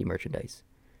get hockey merchandise.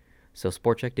 So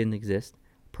SportCheck didn't exist.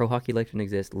 Pro Hockey Life didn't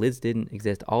exist. Lids didn't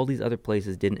exist. All these other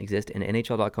places didn't exist. And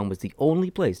NHL.com was the only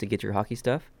place to get your hockey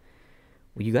stuff.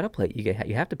 Well, you got to play. You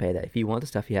have to pay that. If you want the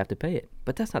stuff, you have to pay it.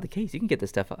 But that's not the case. You can get the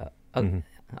stuff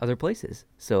other places.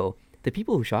 So the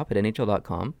people who shop at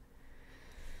NHL.com,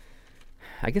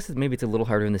 I guess maybe it's a little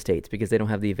harder in the States because they don't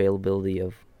have the availability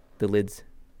of the Lids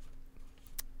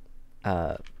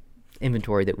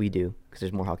inventory that we do because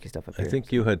there's more hockey stuff up here. I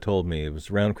think you had told me it was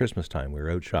around Christmas time. We were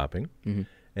out shopping,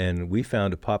 and we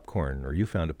found a popcorn, or you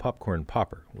found a popcorn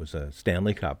popper. It was a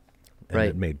Stanley Cup, and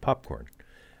it made popcorn.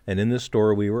 And in this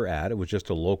store we were at, it was just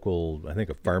a local, I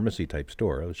think a pharmacy-type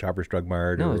store, a Shoppers Drug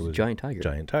Mart. No, or it was Giant Tiger.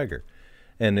 Giant Tiger.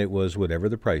 And it was whatever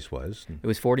the price was. It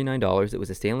was $49. It was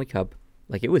a Stanley Cup.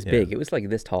 Like, it was big. It was like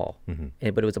this tall.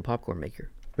 But it was a popcorn maker.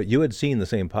 But you had seen the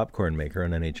same popcorn maker on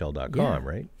NHL.com,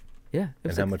 right? Yeah. It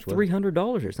was and like how much was it?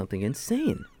 $300 or something.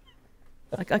 Insane.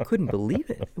 Like, I couldn't believe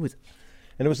it.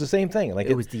 And it was the same thing. Like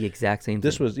it was the exact same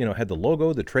this thing. was, had the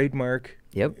logo, the trademark.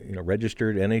 Yep.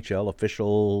 Registered NHL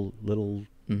official little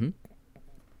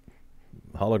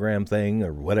hologram thing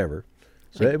or whatever.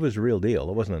 So it was a real deal.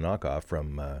 It wasn't a knockoff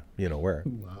from where.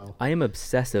 Wow. I am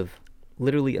obsessive,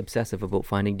 literally obsessive about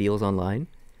finding deals online.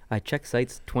 I check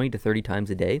sites 20 to 30 times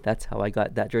a day. That's how I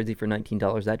got that jersey for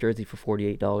 $19, that jersey for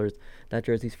 $48, that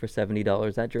jersey's for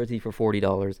 $70, that jersey for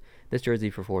 $40, this jersey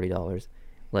for $40.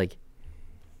 Like,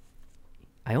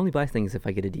 I only buy things if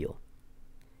I get a deal.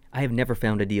 I have never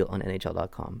found a deal on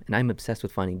NHL.com, and I'm obsessed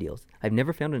with finding deals. I've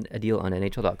never found a deal on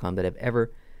NHL.com that I've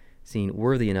ever seen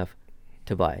worthy enough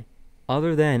to buy,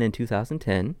 other than in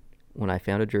 2010 when I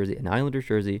found a jersey, an Islanders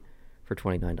jersey, for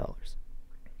 $29.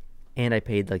 And I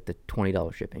paid like the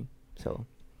 $20 shipping. So,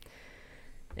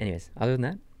 anyways, other than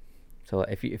that, so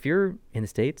if you're in the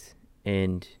States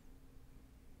and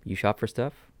you shop for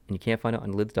stuff and you can't find it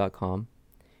on lids.com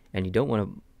and you don't want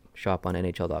to shop on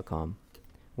NHL.com,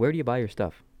 where do you buy your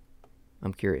stuff?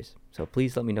 I'm curious. So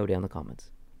please let me know down in the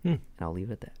comments. And I'll leave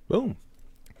it at that. Boom.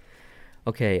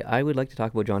 Okay, I would like to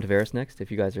talk about John Tavares next, if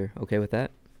you guys are okay with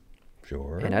that.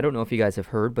 Sure. And I don't know if you guys have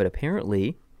heard, but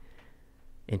apparently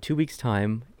in 2 weeks'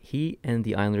 time, he and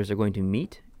the Islanders are going to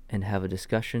meet and have a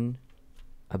discussion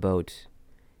about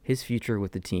his future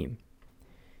with the team.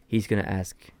 He's going to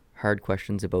ask hard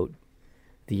questions about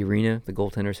the arena, the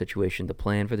goaltender situation, the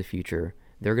plan for the future.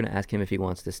 They're going to ask him if he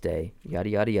wants to stay, yada,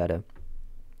 yada, yada.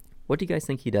 What do you guys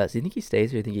think he does? Do you think he stays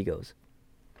or do you think he goes?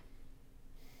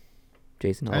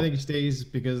 Jason? I think he stays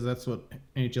because that's what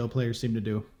NHL players seem to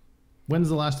do. When's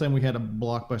the last time we had a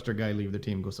blockbuster guy leave the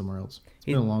team and go somewhere else? It's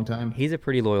been a long time. He's a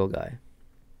pretty loyal guy.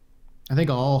 I think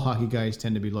all hockey guys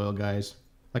tend to be loyal guys.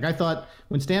 Like, I thought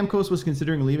when Stamkos was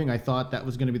considering leaving, I thought that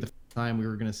was going to be the time we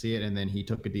were going to see it, and then he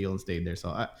took a deal and stayed there.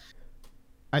 So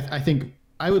I think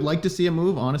I would like to see a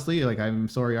move, honestly. Like, I'm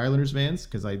sorry, Islanders fans,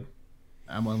 because I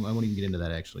won't even get into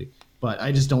that, actually. But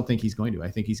I just don't think he's going to.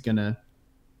 I think he's going to...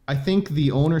 I think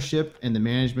the ownership and the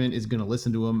management is going to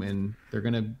listen to him, and they're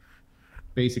going to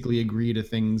basically agree to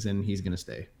things, and he's going to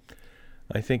stay.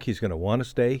 I think he's going to want to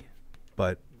stay,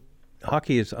 but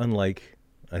hockey is unlike,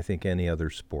 I think, any other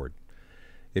sport.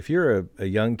 If you're a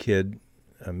young kid,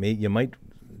 you might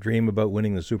dream about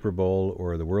winning the Super Bowl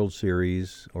or the World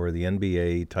Series or the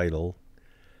NBA title,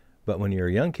 but when you're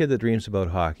a young kid that dreams about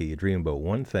hockey, you dream about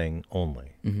one thing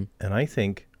only. Mm-hmm. And I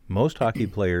think most hockey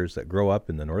players that grow up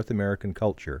in the North American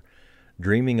culture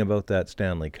dreaming about that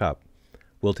Stanley Cup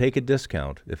will take a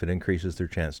discount if it increases their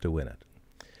chance to win it.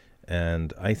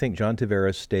 And I think John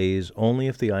Tavares stays only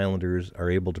if the Islanders are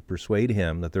able to persuade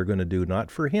him that they're going to do, not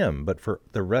for him, but for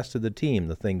the rest of the team,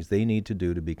 the things they need to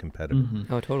do to be competitive.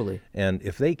 Mm-hmm. Oh, totally. And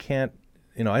if they can't,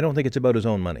 I don't think it's about his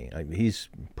own money. He's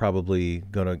probably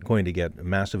going to get a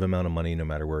massive amount of money no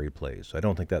matter where he plays. So I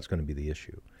don't think that's going to be the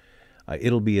issue.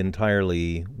 It'll be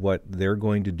entirely what they're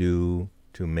going to do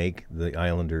to make the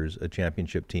Islanders a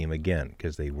championship team again,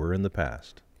 because they were in the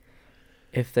past.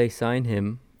 If they sign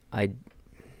him,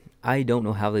 I don't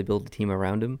know how they build the team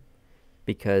around him,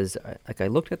 because I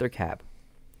looked at their cap.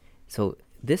 So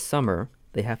this summer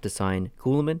they have to sign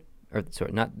Kulemin, they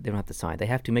don't have to sign. They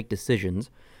have to make decisions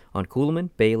on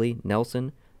Kulemin, Bailey,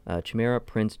 Nelson, Chimera,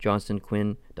 Prince, Johnston,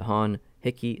 Quinn, DeHaan,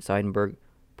 Hickey, Seidenberg,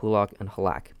 Pulak, and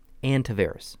Halak, and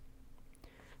Tavares.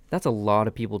 That's a lot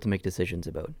of people to make decisions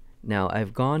about. Now,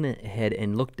 I've gone ahead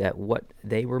and looked at what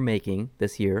they were making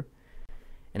this year,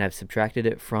 and I've subtracted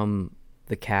it from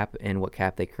the cap and what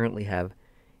cap they currently have,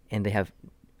 and they have,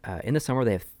 in the summer,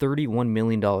 they have $31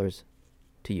 million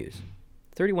to use.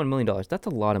 $31 million, that's a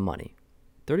lot of money.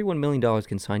 $31 million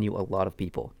can sign you a lot of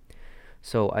people.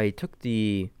 So I took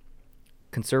the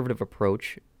conservative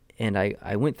approach, and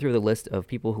I went through the list of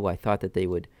people who I thought that they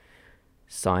would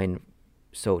sign.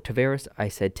 So Tavares, I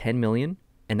said $10 million,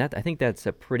 and I think that's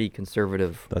a pretty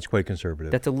conservative. That's quite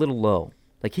conservative. That's a little low.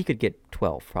 Like, he could get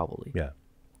 12 probably. Yeah.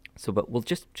 So, but we'll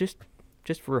just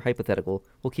for hypothetical,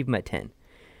 we'll keep him at 10.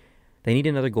 They need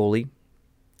another goalie.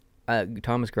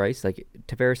 Thomas Greiss, like,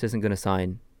 Tavares isn't going to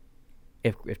sign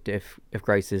if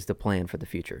Greiss is the plan for the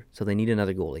future. So they need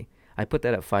another goalie. I put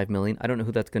that at $5 million. I don't know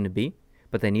who that's going to be,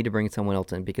 but they need to bring someone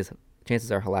else in because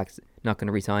chances are Halak's not going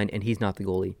to resign, and he's not the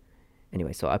goalie.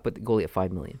 Anyway, so I put the goalie at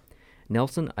 $5 million.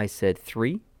 Nelson, I said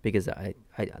 3 because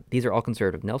these are all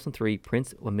conservative. Nelson 3,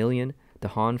 Prince $1 million,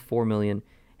 DeHaan $4 million,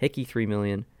 Hickey $3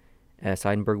 million,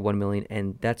 Seidenberg $1 million,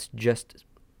 and that's just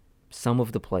some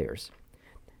of the players.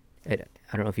 I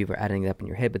don't know if you were adding it up in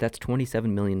your head, but that's $27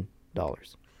 million,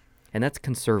 and that's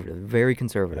conservative, very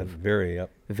conservative. That's very up.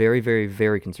 Very, very,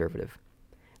 very conservative.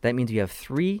 That means you have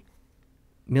 $3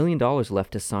 million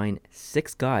left to sign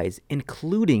 6 guys,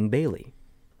 including Bailey.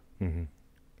 Mm-hmm.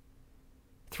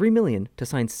 $3 million to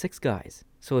sign 6 guys.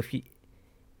 So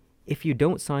if you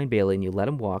don't sign Bailey and you let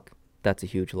him walk, that's a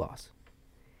huge loss.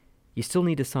 You still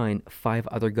need to sign 5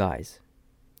 other guys.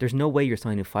 There's no way you're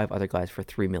signing 5 other guys for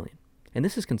 $3 million. And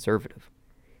this is conservative.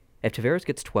 If Tavares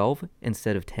gets 12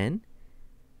 instead of 10,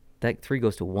 that 3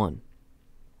 goes to 1.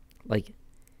 Like,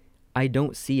 I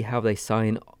don't see how they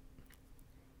sign.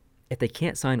 If they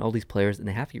can't sign all these players and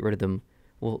they have to get rid of them,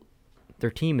 well,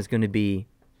 their team is going to be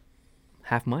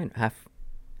half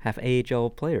AHL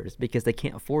players because they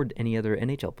can't afford any other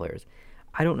NHL players.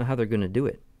 I don't know how they're going to do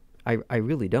it. I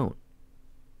really don't.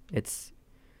 It's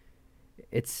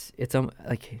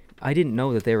like, I didn't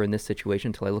know that they were in this situation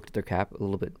until I looked at their cap a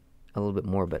little bit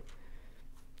more, but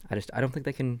I don't think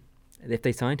they can. If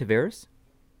they sign Tavares,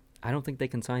 I don't think they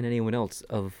can sign anyone else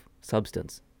of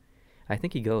substance. I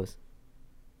think he goes.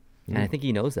 And I think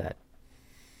he knows that.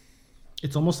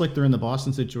 It's almost like they're in the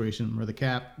Boston situation where the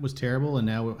cap was terrible and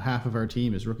now half of our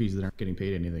team is rookies that aren't getting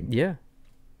paid anything. Yeah.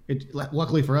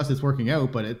 Luckily for us, it's working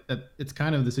out, but it's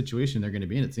kind of the situation they're going to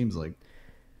be in, it seems like.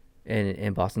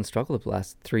 And Boston struggled the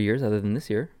last 3 years other than this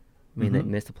year. I mean, they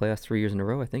missed the playoffs 3 years in a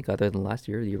row, I think, other than last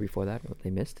year. The year before that, they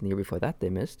missed. And the year before that,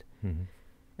 they missed. Mm-hmm.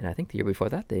 And I think the year before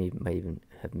that, they might even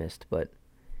have missed. But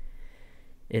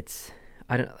I'm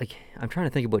trying to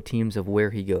think about teams of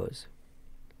where he goes.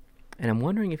 And I'm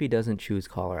wondering if he doesn't choose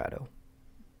Colorado,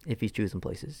 if he's choosing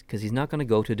places. Because he's not going to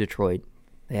go to Detroit.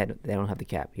 They don't have the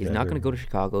cap. He's not going to go to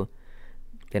Chicago.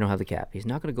 They don't have the cap. He's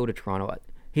not going to go to Toronto.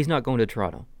 He's not going to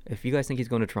Toronto. If you guys think he's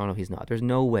going to Toronto, he's not. There's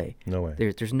no way. No way.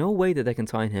 There's no way that they can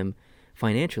sign him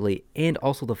financially, and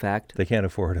also the fact they can't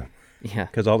afford him. Yeah,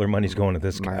 because all their money's going to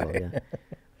this guy. Yeah.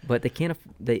 But they can't.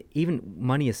 They even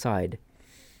money aside,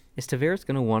 is Tavares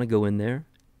going to want to go in there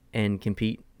and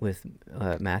compete with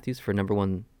Matthews for number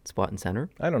 1 spot in center?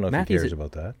 I don't know if he cares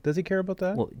about that. Does he care about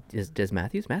that? Well, does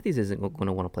Matthews? Matthews isn't going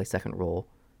to want to play second role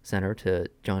center to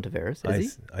John Tavares,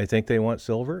 is he? I think they want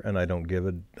Silver, and I don't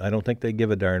think they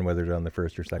give a darn whether they're on the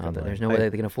first or second line. There's no way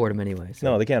they can afford him anyway. So.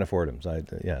 No, they can't afford him. So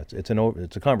it's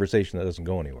a conversation that doesn't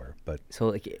go anywhere. But so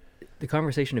like the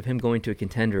conversation of him going to a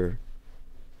contender,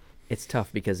 it's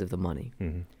tough because of the money.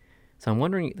 Mm-hmm. So I'm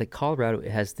wondering, like, Colorado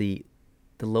has the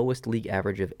lowest league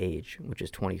average of age, which is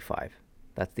 25.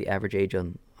 That's the average age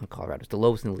on Colorado. It's the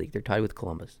lowest in the league. They're tied with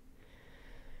Columbus.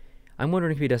 I'm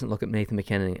wondering if he doesn't look at Nathan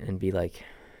MacKinnon and be like,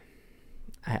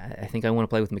 I think I want to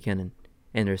play with MacKinnon.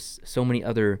 And there's so many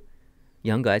other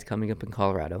young guys coming up in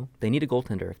Colorado. They need a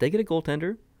goaltender. If they get a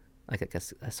goaltender, like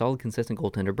a solid, consistent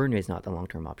goaltender, Bernier's not the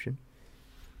long-term option.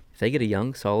 If they get a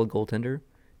young, solid goaltender,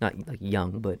 not like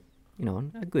young, but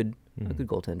a good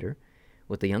goaltender,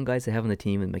 with the young guys they have on the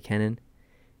team and MacKinnon,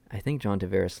 I think John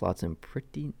Tavares slots him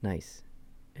pretty nice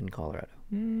in Colorado.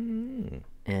 Mm-hmm.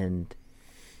 And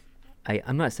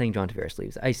I'm not saying John Tavares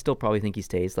leaves. I still probably think he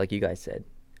stays, like you guys said.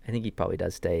 I think he probably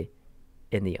does stay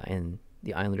in the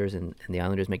Islanders, and the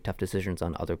Islanders make tough decisions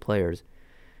on other players.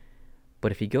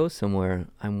 But if he goes somewhere,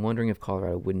 I'm wondering if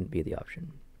Colorado wouldn't be the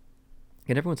option.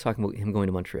 And everyone's talking about him going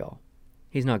to Montreal.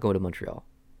 He's not going to Montreal.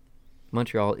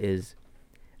 Montreal is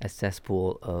a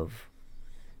cesspool of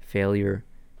failure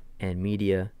and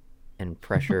media and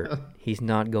pressure. He's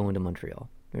not going to Montreal.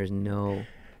 There's no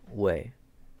way.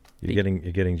 You're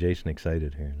getting Jason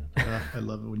excited here. I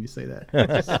love it when you say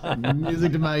that.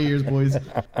 Music to my ears, boys.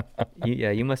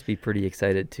 You must be pretty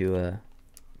excited to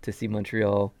see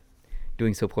Montreal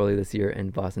doing so poorly this year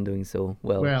and Boston doing so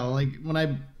well. Well, like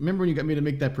remember when you got me to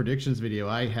make that predictions video,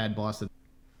 I had Boston.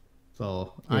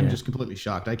 So I'm just completely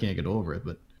shocked. I can't get over it.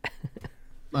 But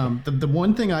the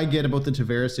one thing I get about the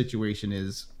Tavares situation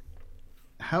is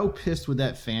how pissed would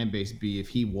that fan base be if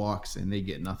he walks and they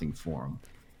get nothing for him?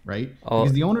 Right?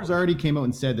 Because the owners already came out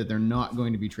and said that they're not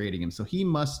going to be trading him. So he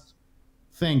must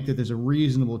think that there's a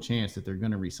reasonable chance that they're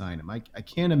going to re-sign him. I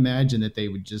can't imagine that they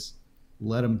would just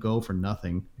let him go for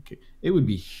nothing. It would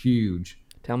be huge.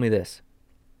 Tell me this.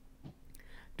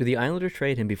 Do the Islanders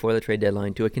trade him before the trade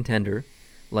deadline to a contender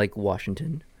like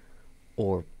Washington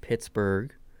or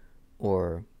Pittsburgh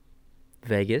or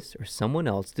Vegas or someone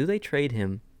else? Do they trade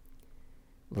him,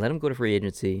 let him go to free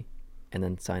agency, and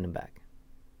then sign him back?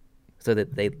 So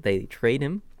that they trade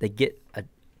him, they get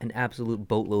an absolute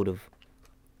boatload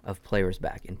of players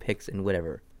back and picks and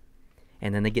whatever,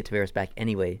 and then they get Tavares back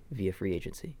anyway via free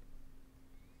agency.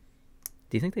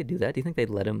 Do you think they do that? Do you think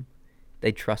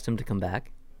they'd trust him to come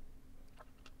back?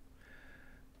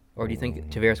 Or do you think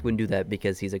Tavares wouldn't do that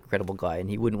because he's a credible guy and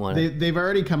he wouldn't want to? They've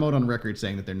already come out on record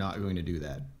saying that they're not going to do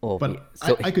that. Oh, but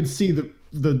I could see the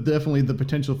definitely the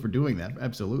potential for doing that.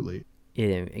 Absolutely.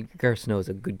 Yeah, Garth Snow is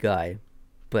a good guy.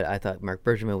 But I thought Marc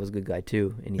Bergevin was a good guy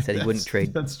too, and he said he wouldn't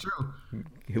trade. That's true.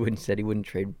 He said he wouldn't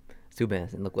trade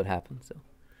Subban, and look what happened. So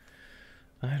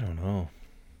I don't know.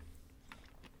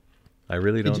 I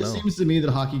really don't know. It just seems to me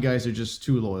that hockey guys are just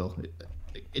too loyal.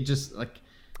 It just like.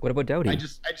 What about Doughty? I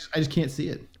just can't see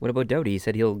it. What about Doughty? He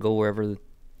said he'll go whoever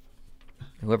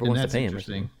wants to pay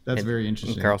him. That's very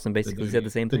interesting. And Carlson basically said the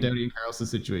same thing. The Doughty and Carlson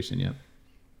situation, yeah.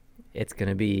 It's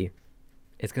gonna be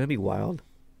wild.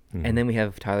 Mm-hmm. And then we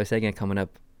have Tyler Seguin coming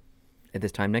up at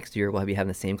this time next year. We'll be having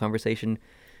the same conversation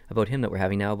about him that we're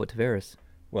having now about Tavares.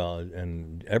 Well,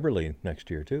 and Eberle next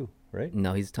year too, right?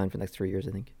 No, he's signed for the next 3 years,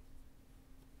 I think.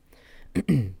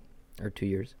 Or 2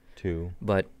 years. 2.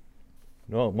 But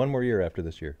no, 1 more year after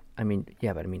this year. I mean,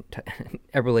 yeah, but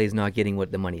Eberle is not getting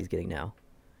what the money he's getting now.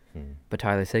 But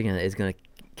Tyler Seguin is going to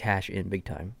cash in big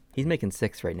time. He's making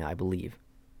 6 right now, I believe.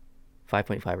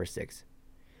 5.5 or 6.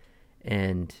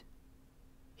 And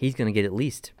he's going to get at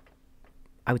least,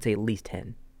 I would say at least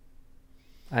 10.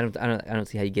 I don't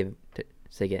see how you give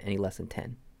Seguin any less than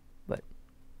 10. But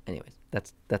anyways,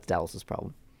 that's Dallas's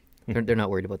problem. They're not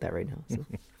worried about that right now. So.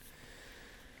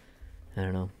 I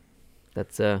don't know.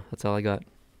 That's all I got.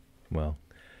 Well,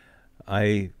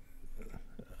 I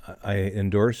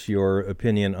endorse your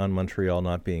opinion on Montreal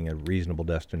not being a reasonable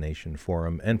destination for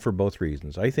him, and for both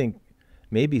reasons. I think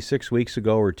maybe 6 weeks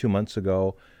ago or 2 months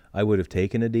ago, I would have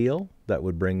taken a deal that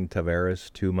would bring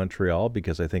Tavares to Montreal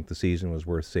because I think the season was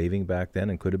worth saving back then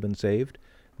and could have been saved.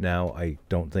 Now I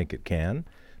don't think it can.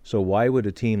 So why would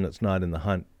a team that's not in the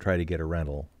hunt try to get a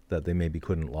rental that they maybe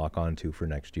couldn't lock onto for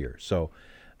next year? So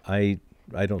I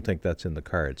don't think that's in the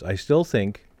cards. I still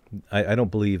think, I don't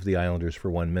believe the Islanders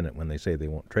for 1 minute when they say they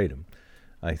won't trade him.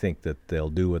 I think that they'll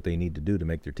do what they need to do to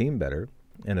make their team better.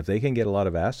 And if they can get a lot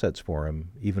of assets for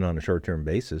him, even on a short-term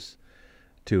basis,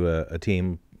 to a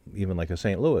team even like a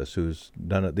St. Louis who's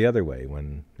done it the other way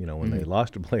when they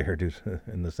lost a player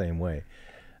in the same way.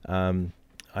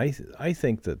 I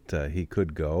think that he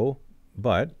could go,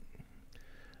 but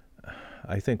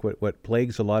I think what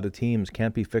plagues a lot of teams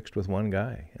can't be fixed with one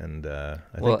guy, and I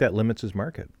think that limits his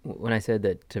market. When I said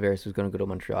that Tavares was going to go to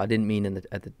Montreal, I didn't mean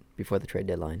before the trade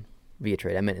deadline via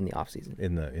trade. I meant in the offseason.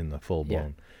 In the full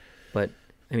blown. Yeah. But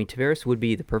I mean, Tavares would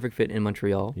be the perfect fit in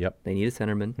Montreal. Yep. They need a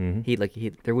centerman.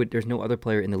 Mm-hmm. There's no other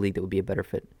player in the league that would be a better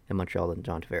fit in Montreal than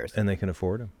John Tavares. And they can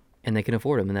afford him. And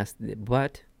that's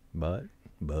but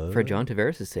for John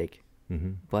Tavares' sake,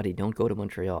 buddy, don't go to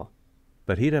Montreal.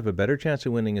 But he'd have a better chance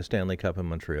of winning a Stanley Cup in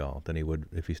Montreal than he would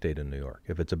if he stayed in New York.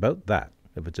 If it's about that,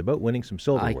 if it's about winning some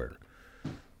silverware.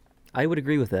 I would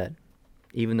agree with that,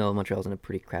 even though Montreal's in a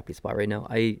pretty crappy spot right now.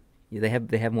 They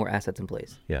have more assets in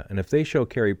place. Yeah, and if they show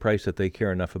Carey Price that they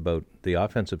care enough about the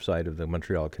offensive side of the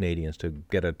Montreal Canadiens to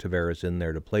get a Tavares in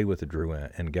there to play with the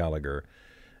Drouin and Gallagher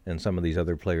and some of these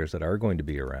other players that are going to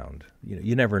be around,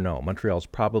 you never know. Montreal's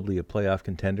probably a playoff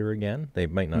contender again. They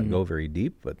might not go very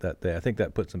deep, but I think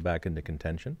that puts them back into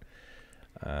contention.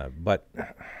 But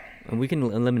and we can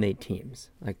eliminate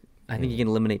teams. Like I think you can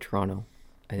eliminate Toronto.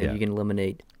 I think you can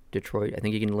eliminate Detroit. I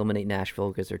think you can eliminate Nashville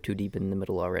because they're too deep in the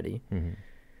middle already.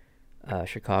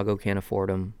 Chicago can't afford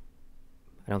him.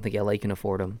 I don't think LA can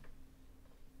afford him.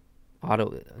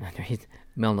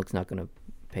 Melnick's not going to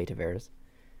pay Tavares.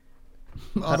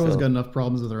 Ottawa's got enough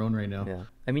problems of their own right now. Yeah,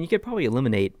 I mean, you could probably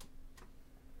eliminate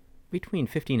between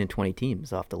 15 and 20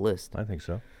 teams off the list. I think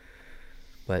so.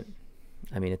 But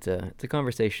I mean, it's a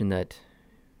conversation that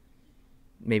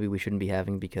maybe we shouldn't be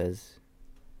having because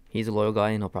he's a loyal guy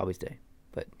and he'll probably stay.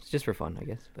 But it's just for fun, I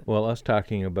guess. But. Well, us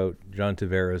talking about John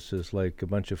Tavares is like a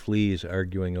bunch of fleas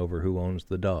arguing over who owns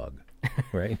the dog,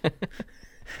 right?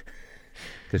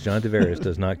 Because John Tavares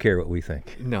does not care what we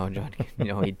think. No, John.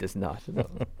 No, he does not. No.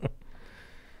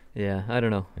 Yeah, I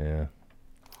don't know. Yeah.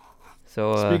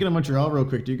 So speaking of Montreal, real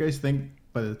quick, do you guys think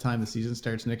by the time the season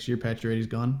starts next year, Pacioretty's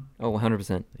gone? Oh,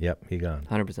 100%. Yep, he gone.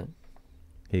 100%.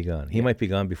 He gone. He might be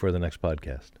gone before the next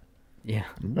podcast. Yeah,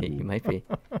 he might be.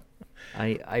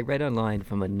 I read online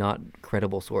from a not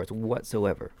credible source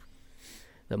whatsoever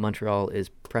that Montreal is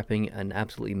prepping an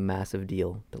absolutely massive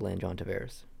deal to land John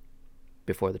Tavares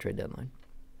before the trade deadline.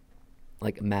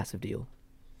 Like a massive deal.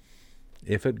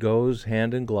 If it goes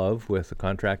hand in glove with a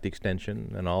contract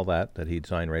extension and all that he'd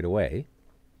sign right away.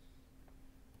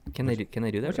 Can they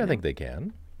do that? Which I think they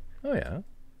can. Oh yeah.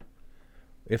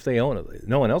 If they own it,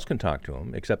 no one else can talk to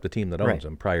him except the team that owns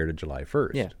him prior to July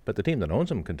 1st. Yeah. But the team that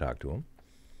owns him can talk to him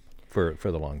for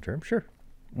the long term. Sure.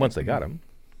 Once they got him.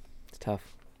 It's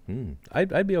tough.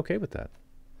 I'd be okay with that.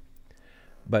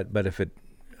 But if it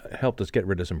helped us get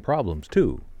rid of some problems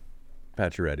too,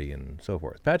 Pacioretty and so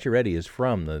forth. Pacioretty is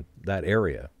from that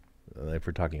area. If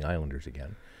we're talking Islanders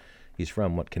again, he's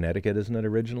from Connecticut, isn't it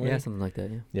originally? Yeah, something like that.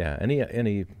 Yeah. Yeah, and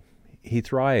he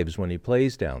thrives when he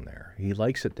plays down there. He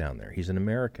likes it down there. He's an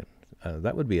American.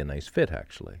 That would be a nice fit,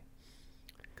 actually,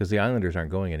 because the Islanders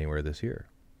aren't going anywhere this year.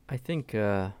 I think.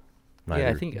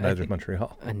 Neither is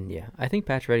Montreal. And I think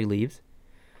Pacioretty leaves.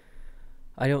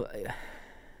 I don't.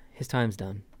 His time's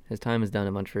done. His time is done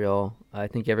in Montreal. I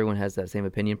think everyone has that same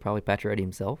opinion. Probably Pacioretty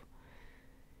himself.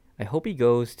 I hope he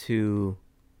goes to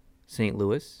St.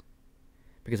 Louis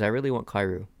because I really want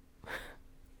Kyrou.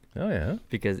 Oh yeah.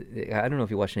 Because I don't know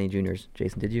if you watched any juniors,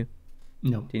 Jason. Did you?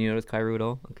 No. Did you notice Kyrou at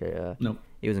all? Okay. No.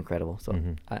 He was incredible. So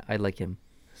I like him.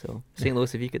 So St.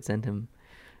 Louis, if you could send him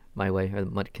my way or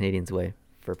the Canadians' way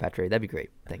for Pacioretty, that'd be great.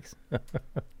 Thanks.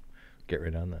 Get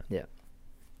right on that. Yeah.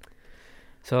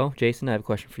 So Jason, I have a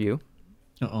question for you.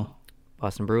 Uh-oh.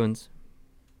 Boston Bruins.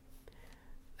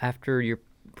 After your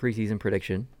preseason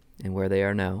prediction and where they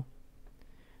are now,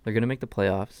 they're going to make the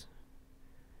playoffs.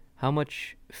 How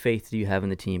much faith do you have in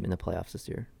the team in the playoffs this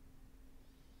year?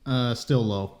 Still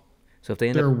low. So if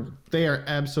they they are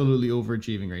absolutely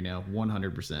overachieving right now,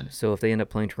 100%. So if they end up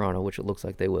playing Toronto, which it looks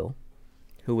like they will,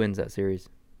 who wins that series?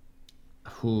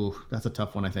 Ooh, that's a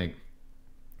tough one, I think.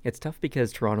 It's tough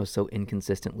because Toronto's so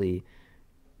inconsistently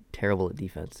terrible at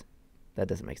defense. That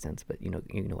doesn't make sense, but you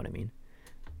know what I mean.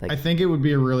 I think it would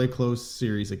be a really close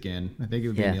series again. I think it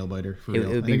would be a nail biter for real.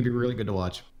 I think it'd be really good to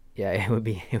watch. Yeah, it would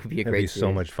be a great series. It'd be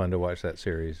so much fun to watch that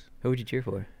series. Who would you cheer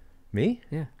for? Me?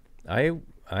 Yeah. I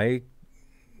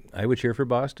would cheer for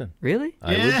Boston. Really?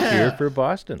 I would cheer for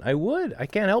Boston. I would. I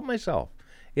can't help myself.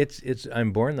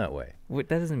 I'm born that way. That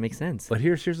doesn't make sense. But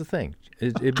here's the thing.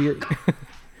 It'd be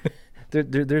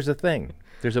there's a thing.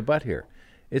 There's a but here.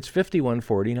 It's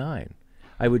 51-49.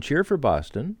 I would cheer for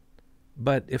Boston,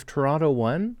 but if Toronto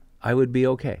won, I would be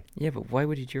okay. Yeah, but why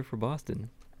would you cheer for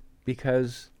Boston?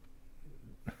 Because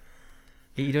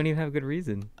you don't even have a good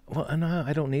reason. Well, no,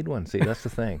 I don't need one. See, that's the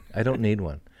thing. I don't need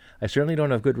one. I certainly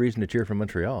don't have good reason to cheer for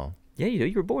Montreal. Yeah, you do.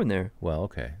 You were born there. Well,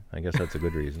 okay. I guess that's a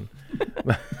good reason.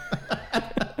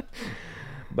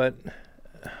 But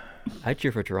I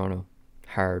cheer for Toronto.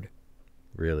 Hard.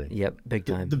 Really? Yep, big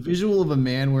time. The visual of a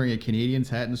man wearing a Canadiens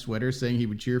hat and sweater saying he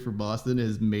would cheer for Boston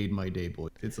has made my day, boy.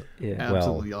 It's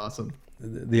absolutely awesome.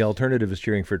 The alternative is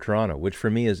cheering for Toronto, which for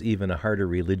me is even a harder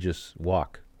religious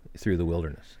walk through the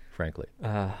wilderness, frankly.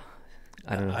 I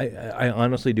don't know. I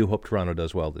honestly do hope Toronto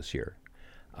does well this year.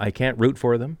 I can't root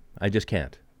for them. I just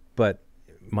can't. But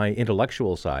my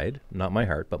intellectual side, not my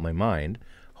heart, but my mind,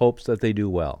 hopes that they do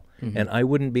well. Mm-hmm. And I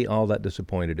wouldn't be all that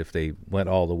disappointed if they went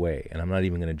all the way. And I'm not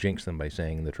even going to jinx them by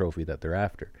saying the trophy that they're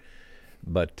after.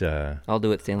 But I'll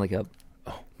do it, Stanley Cup.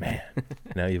 Oh, man.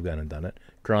 Now you've gone and done it.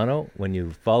 Toronto, when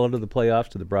you fall to the playoffs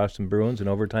to the Boston Bruins in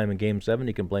overtime in Game 7,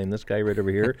 you can blame this guy right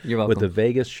over here You're welcome. With the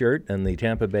Vegas shirt and the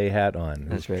Tampa Bay hat on.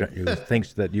 That's right. Who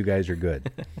thinks that you guys are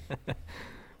good.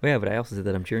 Well, yeah, but I also said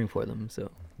that I'm cheering for them,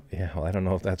 so. Yeah, well, I don't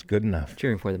know if that's good enough.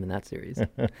 Cheering for them in that series.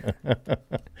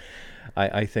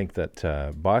 I think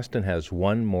that Boston has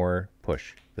one more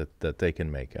push that they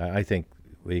can make. I think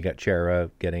you got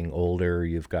Chara getting older.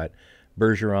 You've got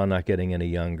Bergeron not getting any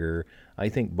younger. I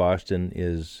think Boston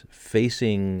is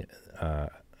facing a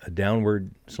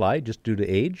downward slide just due to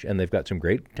age, and they've got some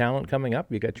great talent coming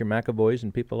up. You got your McAvoys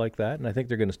and people like that, and I think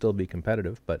they're going to still be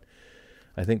competitive, but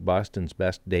I think Boston's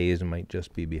best days might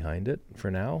just be behind it for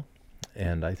now,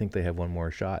 and I think they have one more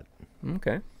shot.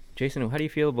 Okay. Jason, how do you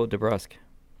feel about DeBrusk?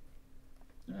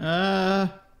 I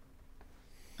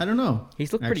don't know.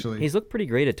 He's looked pretty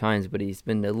great at times, but he's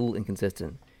been a little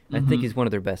inconsistent. Mm-hmm. I think he's one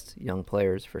of their best young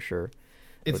players for sure.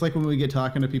 It's like when we get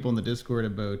talking to people in the Discord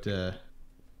about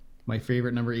my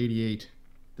favorite number 88.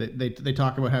 They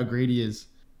talk about how great he is,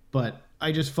 but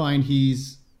I just find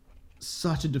he's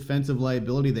such a defensive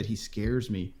liability that he scares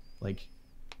me. Like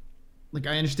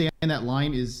I understand that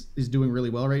line is doing really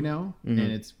well right now, and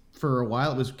it's for a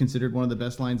while it was considered one of the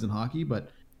best lines in hockey,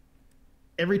 but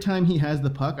every time he has the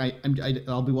puck,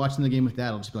 I'll be watching the game with Dad.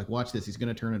 I'll just be like, watch this. He's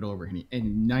going to turn it over. And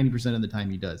 90% of the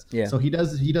time he does. Yeah. So he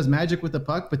does magic with the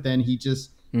puck, but then he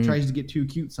just tries to get too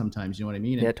cute sometimes. You know what I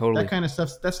mean? And yeah, totally. That kind of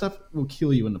stuff will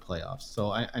kill you in the playoffs.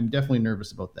 So I'm definitely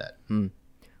nervous about that.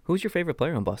 Who's your favorite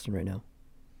player on Boston right now?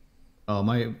 Oh,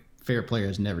 my favorite player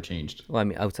has never changed. Well, I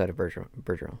mean, outside of Bergeron.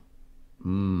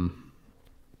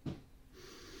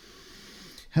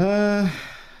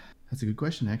 That's a good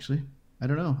question, actually. I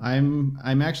don't know.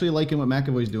 I'm actually liking what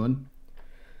McAvoy's doing.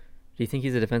 Do you think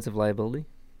he's a defensive liability?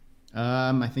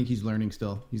 I think he's learning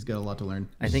still. He's got a lot to learn.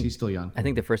 I think he's still young. I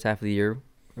think the first half of the year,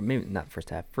 or maybe not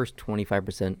first half, first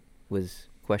 25% was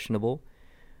questionable.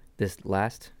 This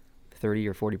last 30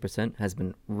 or 40% has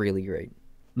been really great.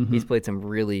 Mm-hmm. He's played some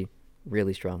really,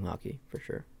 really strong hockey for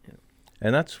sure. Yeah.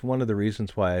 And that's one of the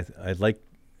reasons why I'd like,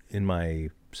 in my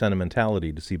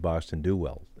sentimentality, to see Boston do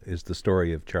well, is the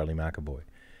story of Charlie McAvoy.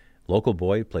 local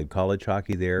boy, played college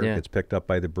hockey there, Yeah. gets picked up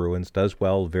by the Bruins, does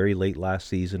well very late last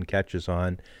season, catches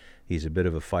on. He's a bit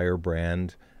of a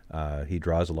firebrand. He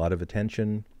draws a lot of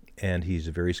attention, and he's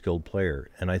a very skilled player.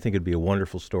 And I think it'd be a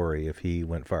wonderful story if he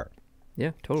went far.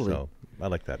 Yeah, totally. So I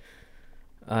like that.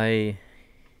 I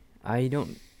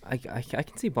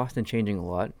can see Boston changing a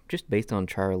lot just based on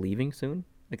Chara leaving soon.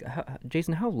 Like,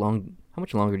 Jason, how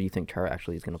much longer do you think Chara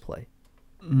actually is going to play?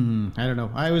 I don't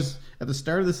know. I was at the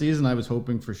start of the season. I was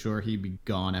hoping for sure he'd be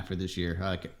gone after this year.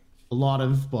 Like a lot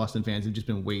of Boston fans have just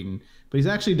been waiting, but he's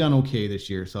actually done okay this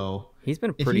year. So He's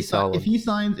been pretty solid. If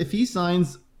he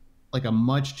signs like a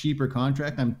much cheaper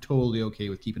contract, I'm totally okay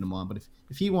with keeping him on. But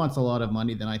if he wants a lot of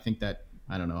money, then I think that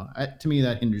I don't know. To me,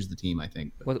 that hinders the team. I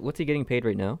think. What's he getting paid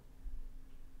right now?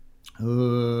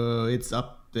 It's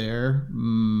up there.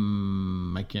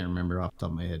 I can't remember off the top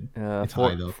of my head. It's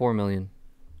high though. $4 million.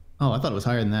 Oh, I thought it was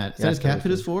higher than that. Is Yeah, that his cap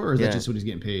hit is 4, or is yeah. that just what he's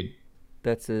getting paid?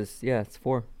 That's it's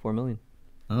 $4 million.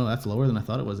 Oh, that's lower than I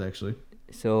thought it was actually.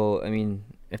 So I mean,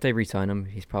 if they re-sign him,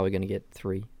 he's probably going to get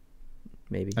 3,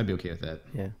 maybe. I'd be okay with that.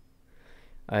 Yeah.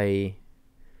 I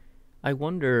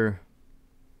wonder.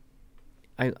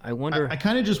 I wonder. I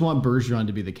kind of just want Bergeron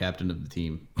to be the captain of the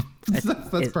team.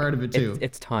 that's part of it too.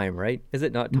 It's time, right? Is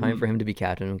it not time for him to be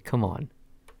captain? Come on.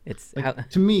 It's like,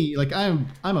 to me, like I'm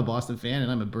a Boston fan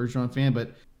and I'm a Bergeron fan,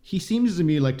 but he seems to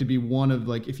me like to be one of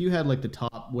like if you had like the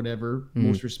top whatever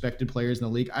most respected players in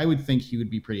the league, I would think he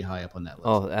would be pretty high up on that list.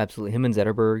 Oh, absolutely. Him and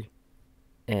Zetterberg,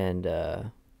 and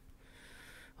oh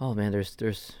man,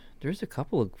 there's a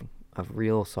couple of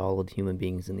real solid human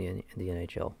beings in the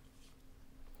NHL.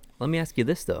 Let me ask you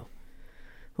this though: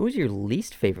 who is your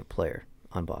least favorite player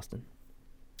on Boston?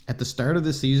 At the start of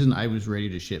the season, I was ready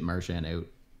to shit Marchand out.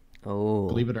 Oh,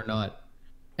 believe it or not.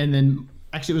 And then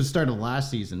actually it was the start of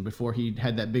last season before he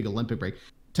had that big Olympic break.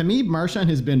 To me, Marchand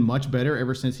has been much better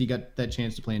ever since he got that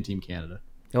chance to play in Team Canada.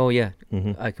 Oh yeah,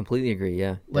 I completely agree.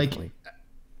 Yeah, definitely. Like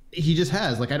he just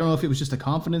has. Like I don't know if it was just a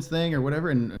confidence thing or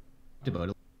whatever. And about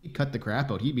it, he cut the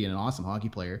crap out. He'd be an awesome hockey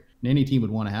player, and any team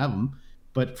would want to have him.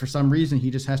 But for some reason, he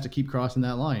just has to keep crossing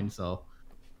that line. So,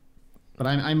 but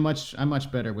I'm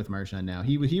much better with Marchand now.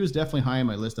 He was definitely high on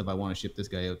my list of I want to ship this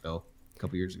guy out though.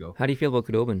 Couple years ago. How do you feel about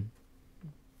Khudobin?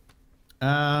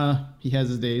 He has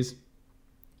his days.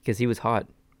 Because he was hot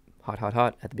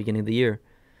at the beginning of the year,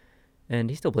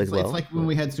 and he still plays well. It's like when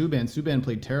we had Subban. Subban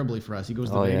played terribly for us. He goes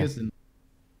to Vegas and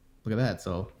look at that.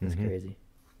 So that's crazy.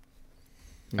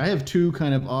 I have 2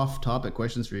 kind of off-topic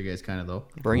questions for you guys, kind of though.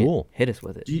 Bring it. Hit us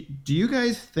with it. Do you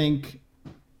guys think?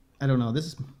 I don't know.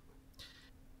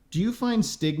 Do you find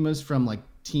stigmas from like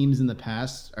teams in the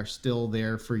past are still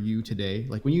there for you today?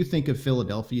 Like when you think of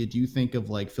Philadelphia, do you think of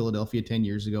like Philadelphia 10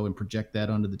 years ago and project that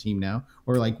onto the team now?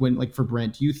 Or like for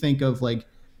Brent, do you think of like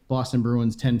Boston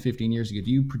Bruins 10, 15 years ago?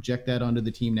 Do you project that onto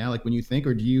the team now? Like when you think,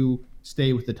 or do you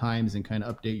stay with the times and kind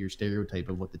of update your stereotype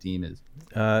of what the team is?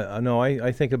 No,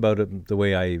 I think about it the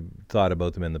way I thought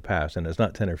about them in the past, and it's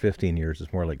not 10 or 15 years,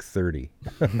 it's more like 30.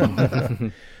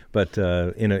 But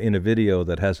in a video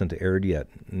that hasn't aired yet,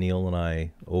 Neil and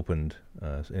I opened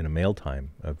in a mail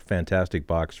time a fantastic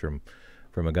box from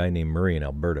a guy named Murray in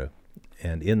Alberta,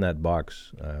 and in that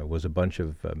box was a bunch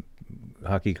of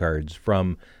hockey cards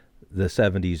from the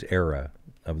 70s era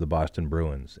of the Boston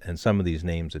Bruins, and some of these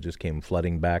names that just came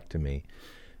flooding back to me,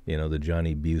 the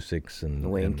Johnny Busiks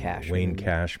and Wayne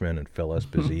Cashman and Phil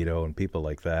Esposito and people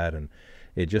like that, and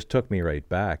it just took me right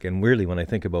back. And really, when I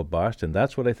think about Boston,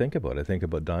 that's what I think about. I think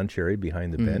about Don Cherry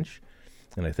behind the bench,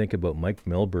 and I think about Mike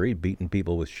Milbury beating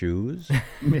people with shoes.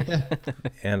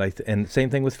 And same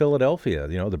thing with Philadelphia.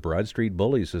 The Broad Street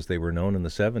Bullies, as they were known in the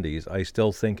 70s. I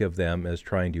still think of them as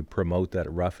trying to promote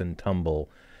that rough and tumble.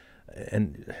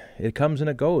 And it comes and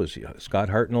it goes. Scott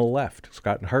Hartnell left.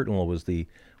 Scott Hartnell was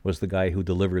the guy who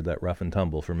delivered that rough and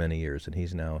tumble for many years, and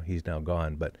he's now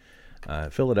gone. But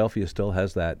Philadelphia still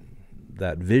has that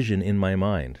vision in my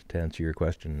mind. To answer your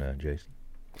question, Jason.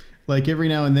 Like every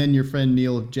now and then, your friend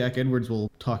Neil Jack Edwards will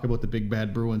talk about the big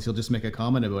bad Bruins. He'll just make a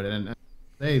comment about it, and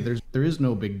hey, there is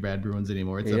no big bad Bruins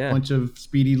anymore. It's a bunch of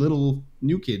speedy little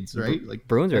new kids, right? Like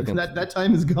Bruins are that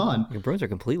time is gone. The Bruins are a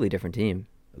completely different team.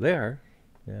 They are.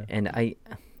 Yeah. And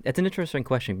that's an interesting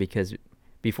question, because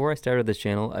before I started this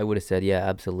channel, I would have said, yeah,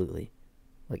 absolutely.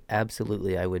 Like,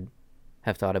 absolutely, I would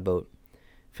have thought about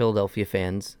Philadelphia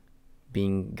fans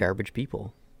being garbage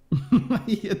people.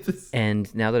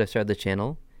 And now that I've started the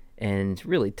channel, and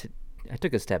really, I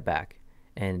took a step back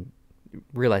and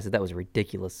realized that was a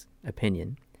ridiculous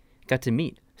opinion. Got to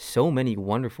meet so many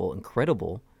wonderful,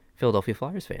 incredible Philadelphia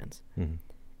Flyers fans. Mm-hmm.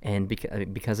 And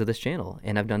because of this channel.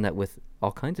 And I've done that with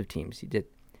all kinds of teams.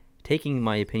 Taking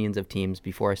my opinions of teams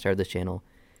before I started this channel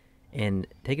And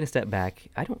taking a step back,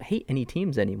 I don't hate any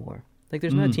teams anymore. Like,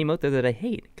 there's not a team out there that I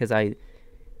hate, because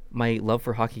my love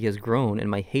for hockey has grown, and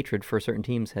my hatred for certain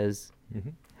teams has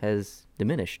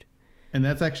diminished. And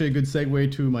that's actually a good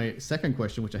segue to my second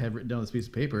question, which I have written down on this piece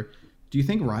of paper. Do you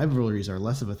think rivalries are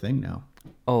less of a thing now?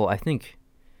 Oh, I think.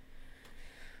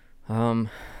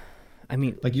 I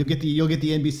mean, like you'll get the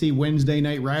NBC Wednesday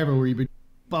night rivalry between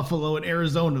Buffalo and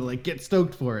Arizona. Like, get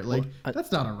stoked for it. Like,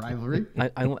 that's not a rivalry.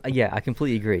 I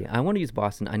completely agree. I want to use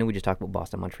Boston. I know we just talked about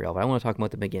Boston, Montreal, but I want to talk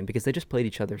about them again because they just played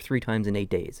each other 3 times in 8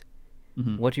 days.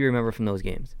 Mm-hmm. What do you remember from those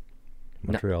games?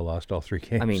 Montreal lost all 3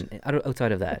 games. I mean,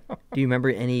 outside of that, do you remember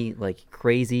any like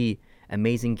crazy,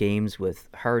 amazing games with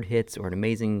hard hits or an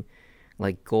amazing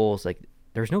like goals? Like,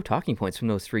 there's no talking points from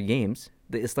those 3 games.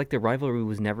 It's like the rivalry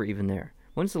was never even there.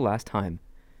 When's the last time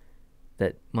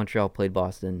that Montreal played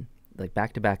Boston like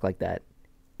back to back like that,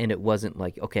 and it wasn't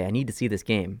like, okay, I need to see this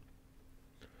game?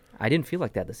 I didn't feel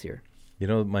like that this year. You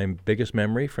know, my biggest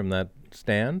memory from that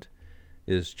stand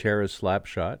is Chara's slap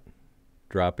shot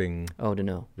dropping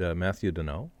Matthew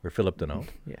Deneau or Philip Deneau.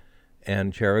 Yeah.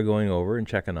 And Chara going over and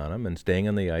checking on him and staying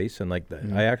on the ice. And like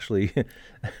I actually,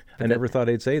 I never thought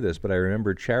I'd say this, but I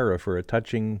remember Chara for a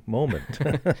touching moment.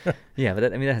 Yeah, but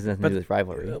that has nothing to do with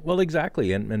rivalry. Well,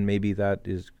 exactly. And maybe that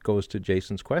goes to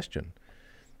Jason's question.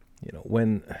 You know,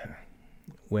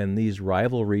 when these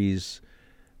rivalries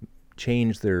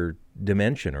change their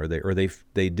dimension or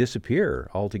they disappear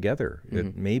altogether,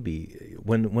 it may be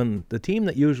when the team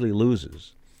that usually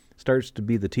loses starts to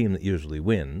be the team that usually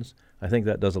wins, I think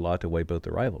that does a lot to wipe out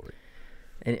the rivalry.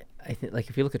 And I think, like,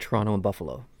 if you look at Toronto and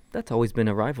Buffalo, that's always been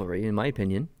a rivalry, in my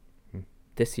opinion.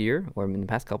 This year, or in the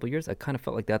past couple of years, I kind of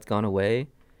felt like that's gone away.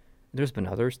 There's been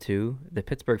others, too. The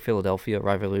Pittsburgh-Philadelphia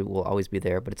rivalry will always be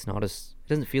there, but it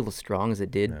doesn't feel as strong as it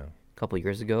did a couple of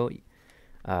years ago.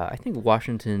 I think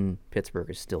Washington-Pittsburgh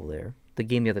is still there. The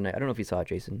game the other night, I don't know if you saw it,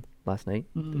 Jason, last night.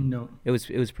 No. It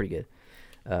was pretty good.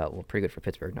 Well, pretty good for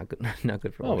Pittsburgh, not good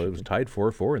for Washington. Oh, it was tied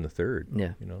 4-4 in the third.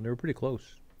 Yeah. You know, they were pretty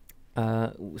close.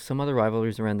 Some other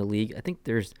rivalries around the league. I think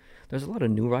there's a lot of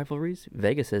new rivalries.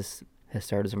 Vegas has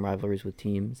started some rivalries with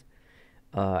teams.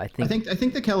 I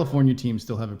think the California teams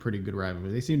still have a pretty good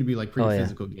rivalry. They seem to be like pretty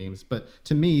physical games. But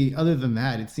to me, other than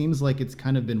that, it seems like it's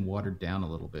kind of been watered down a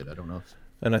little bit. I don't know.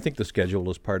 And I think the schedule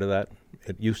is part of that.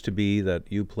 It used to be that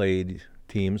you played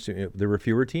teams. There were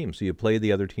fewer teams, so you played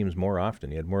the other teams more often.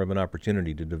 You had more of an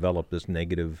opportunity to develop this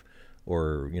negative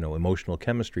or emotional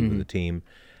chemistry with the team.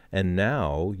 And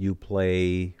now you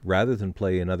play, rather than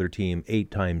play another team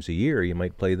 8 times a year, you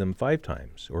might play them 5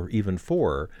 times or even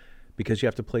 4, because you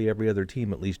have to play every other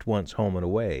team at least once, home and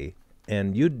away.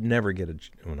 And you'd never get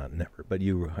not never, but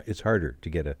it's harder to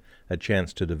get a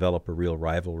chance to develop a real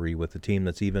rivalry with a team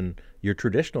that's even your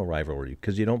traditional rivalry,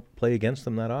 because you don't play against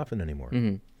them that often anymore.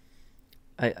 Mm-hmm.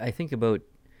 I think about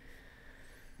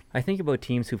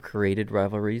teams who've created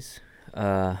rivalries.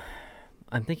 I'm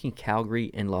thinking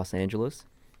Calgary and Los Angeles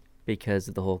because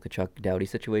of the whole Tkachuk Doughty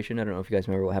situation. I don't know if you guys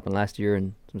remember what happened last year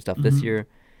and some stuff this year.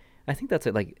 I think that's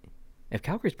it. Like, if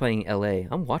Calgary's playing LA,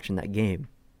 I'm watching that game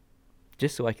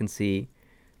just so I can see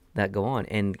that go on.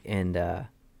 And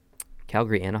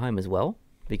Calgary Anaheim as well,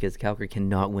 because Calgary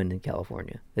cannot win in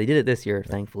California. They did it this year,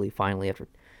 thankfully, finally, after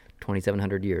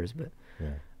 2,700 years. But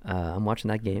I'm watching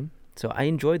that game. So I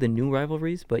enjoy the new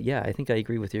rivalries, but yeah, I think I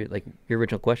agree with your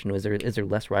original question. Is there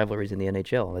less rivalries in the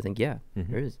NHL? I think,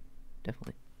 there is,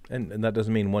 definitely. And that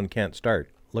doesn't mean one can't start.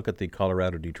 Look at the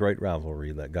Colorado-Detroit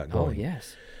rivalry that got going. Oh,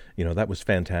 yes. That was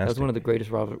fantastic. That was one of the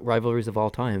greatest rivalries of all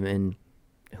time, and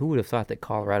who would have thought that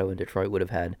Colorado and Detroit would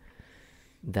have had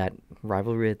that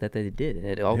rivalry that they did? And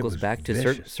it all goes back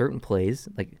to certain plays,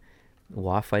 like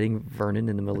Waugh fighting Vernon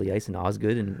in the middle of the ice and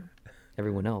Osgood and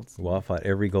everyone else. Waugh fought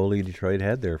every goalie Detroit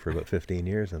had there for about 15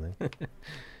 years, I think.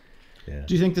 Yeah.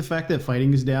 Do you think the fact that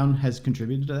fighting is down has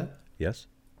contributed to that? Yes.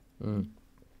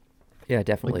 Yeah,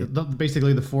 definitely. Like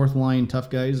basically, the fourth line tough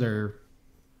guys are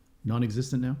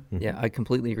non-existent now. Yeah, I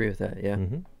completely agree with that. Yeah,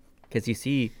 because you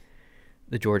see,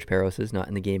 the George Peros is not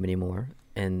in the game anymore,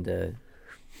 and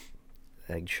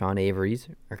like Sean Avery's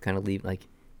are kind of leaving. Like,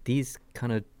 these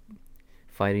kind of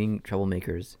fighting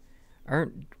troublemakers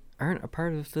aren't a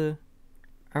part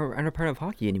of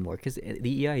hockey anymore, because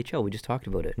the EIHL, we just talked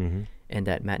about it, and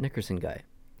that Matt Nickerson guy.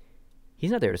 He's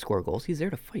not there to score goals. He's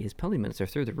there to fight. His penalty minutes are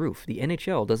through the roof. The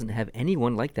NHL doesn't have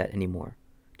anyone like that anymore,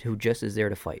 who just is there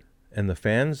to fight. And the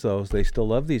fans, though, they still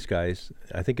love these guys.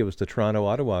 I think it was the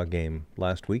Toronto-Ottawa game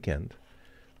last weekend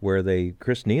where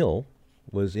Chris Neal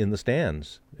was in the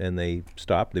stands, and they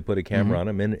stopped. They put a camera on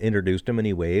him and introduced him, and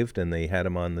he waved, and they had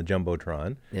him on the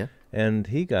Jumbotron. Yeah. And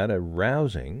he got a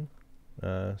rousing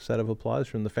set of applause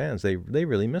from the fans. They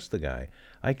really missed the guy.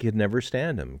 I could never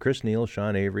stand him. Chris Neil,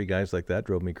 Sean Avery, guys like that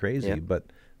drove me crazy. Yeah. But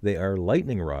they are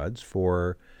lightning rods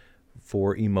for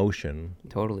emotion.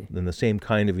 Totally. And the same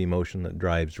kind of emotion that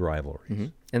drives rivalries. Mm-hmm.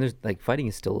 And there's like fighting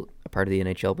is still a part of the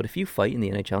NHL, but if you fight in the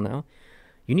NHL now,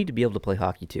 you need to be able to play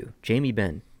hockey too. Jamie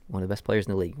Benn, one of the best players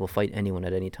in the league, will fight anyone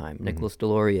at any time. Nicolas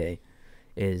Deslauriers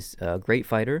is a great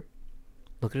fighter.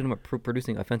 Look at him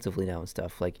producing offensively now and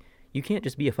stuff. Like, you can't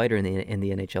just be a fighter in the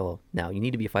NHL now. You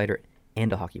need to be a fighter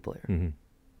and a hockey player. Mm-hmm.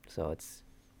 So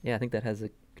I think that has a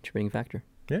contributing factor.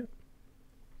 Yeah.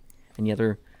 Any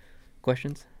other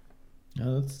questions?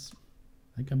 I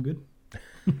think I'm good.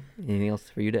 Anything else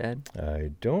for you to add?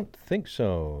 I don't think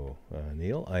so,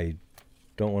 Neil. I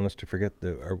don't want us to forget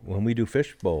when we do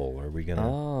Fishbowl. Are we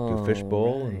gonna do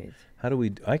Fishbowl? Right. And how do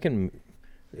we?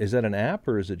 Is that an app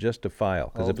or is it just a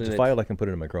file? Because if it's a file, I can put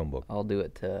it in my Chromebook. I'll do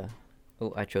it.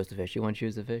 I chose the fish. You want to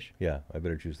choose the fish? Yeah, I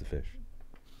better choose the fish.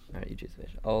 All right, you choose the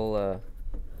fish.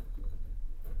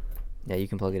 Yeah, you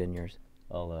can plug it in yours.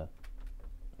 I'll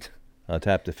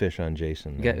tap the fish on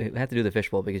Jason. You have to do the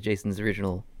fishbowl because Jason's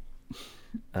original.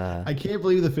 I can't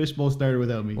believe the fishbowl started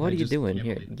without me. What are you doing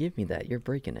here? Give me that. You're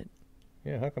breaking it.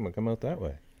 Yeah, how come it come out that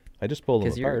way? I just pulled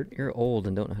them apart. Because you're old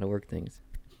and don't know how to work things.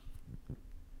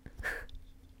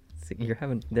 So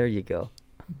there you go.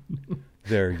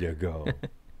 There you go.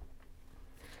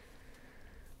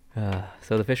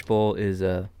 So the fishbowl is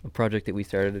a project that we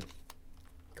started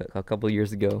a couple of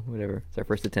years ago. Whatever. It's our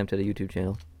first attempt at a YouTube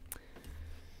channel.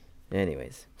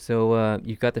 Anyways, so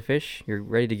you've got the fish. You're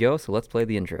ready to go. So let's play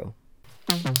the intro.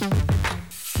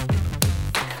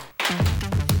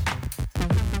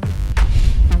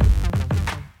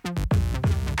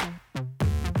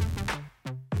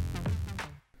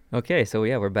 Okay, so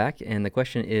yeah, we're back, and the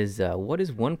question is, what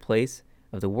is one place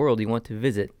of the world you want to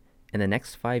visit in the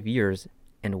next 5 years,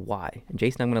 and why? And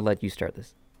Jason, I'm going to let you start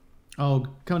this. Oh,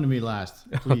 come to me last,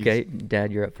 please. Okay,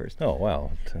 Dad, you're up first. Oh,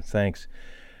 wow. Thanks.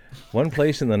 One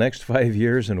place in the next 5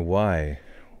 years, and why?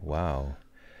 Wow.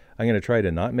 I'm going to try to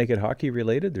not make it hockey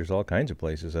related. There's all kinds of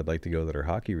places I'd like to go that are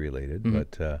hockey related,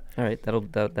 but all right,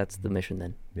 that's the mission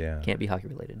then. Yeah. Can't be hockey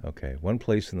related. Okay, one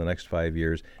place in the next 5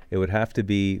 years. It would have to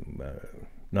be,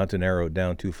 not to narrow it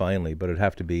down too finely, but it'd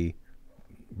have to be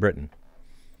Britain.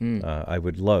 I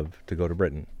would love to go to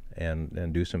Britain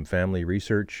and do some family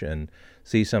research and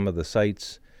see some of the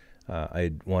sites.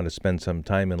 I'd want to spend some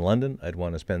time in London. I'd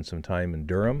want to spend some time in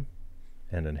Durham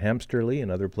and in Hampsterley and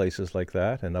other places like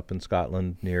that, and up in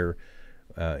Scotland near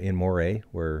in Moray,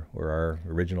 where our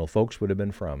original folks would have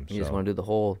been from. You just want to do the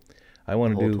whole I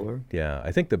want to do tour? Yeah,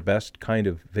 I think the best kind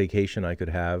of vacation I could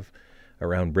have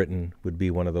around Britain would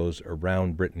be one of those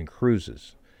around Britain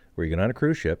cruises, where you get on a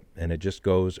cruise ship and it just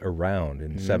goes around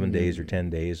in 7 days or 10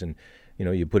 days, and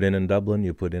you put in Dublin,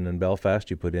 you put in Belfast,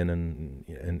 you put in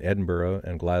Edinburgh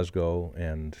and Glasgow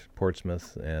and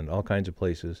Portsmouth and all kinds of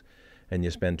places, and you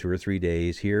spend 2 or 3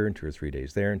 days here and 2 or 3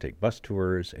 days there and take bus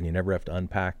tours, and you never have to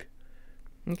unpack.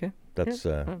 Okay. That's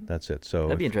it. So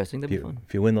that'd be interesting. That'd be fun.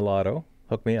 If you win the lotto,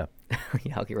 hook me up.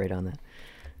 Yeah, I'll get right on that.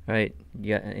 All right.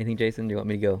 You got anything, Jason? Do you want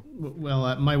me to go?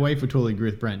 Well, my wife would totally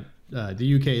agree with Brent.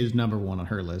 The UK is number one on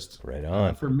her list. Right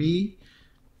on. For me,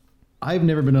 I've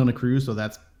never been on a cruise, so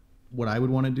that's what I would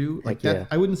want to do. Like that, yeah.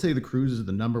 I wouldn't say the cruise is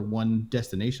the number one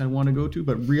destination I want to go to,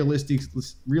 but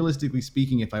realistically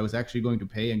speaking, if I was actually going to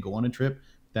pay and go on a trip,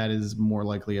 that is more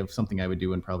likely of something I would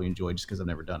do and probably enjoy just because I've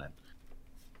never done it.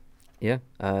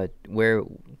 Yeah. Where,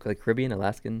 like Caribbean,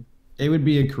 Alaskan? It would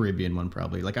be a Caribbean one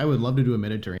probably. Like I would love to do a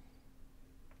Mediterranean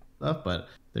stuff, but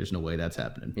there's no way that's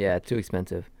happening. Yeah, too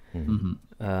expensive.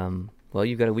 Mm-hmm. Well,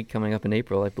 you've got a week coming up in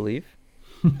April, I believe.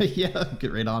 Yeah,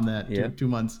 get right on that. Yeah. 2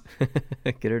 months.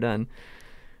 Get her done.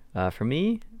 For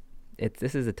me,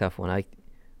 this is a tough one.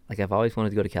 I've always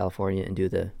wanted to go to California and do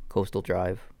the coastal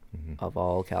drive of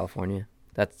all California.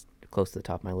 That's close to the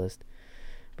top of my list.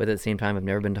 But at the same time, I've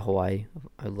never been to Hawaii.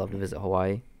 I'd love to visit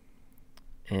Hawaii.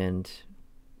 And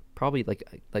probably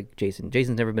like Jason.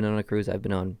 Jason's never been on a cruise. I've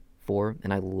been on 4,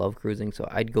 and I love cruising, so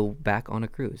I'd go back on a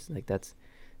cruise.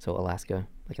 So Alaska.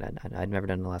 Like I'd never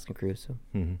done an Alaskan cruise, so.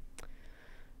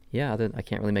 Yeah, I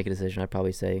can't really make a decision. I'd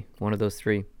probably say one of those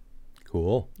 3.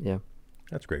 Cool. Yeah.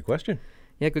 That's a great question.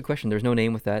 Yeah, good question. There's no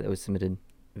name with that. It was submitted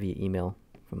via email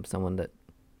from someone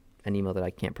an email that I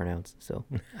can't pronounce, so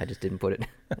I just didn't put it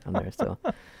on there. So,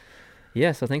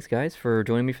 yeah. So thanks, guys, for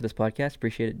joining me for this podcast.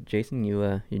 Appreciate it, Jason.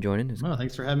 You joining? Well,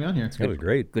 thanks for having me on here. That was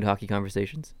great. Good hockey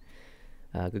conversations.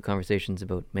 Good conversations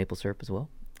about maple syrup as well.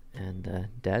 And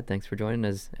Dad, thanks for joining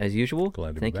as usual. Glad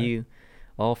to be Thank back. you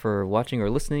all for watching or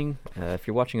listening. If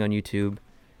you're watching on YouTube,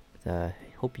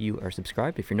 hope you are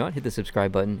subscribed. If you're not, hit the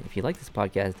subscribe button. If you like this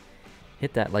podcast,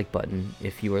 hit that like button.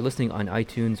 If you are listening on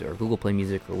iTunes or Google Play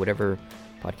Music or whatever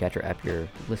podcatcher app you're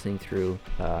listening through,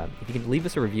 if you can leave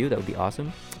us a review, that would be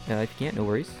awesome. If you can't, no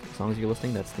worries. As long as you're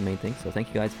listening, that's the main thing. So thank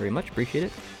you guys very much. Appreciate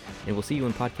it. And we'll see you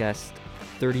in podcast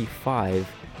 35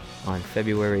 on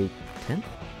February 10th,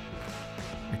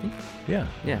 I think.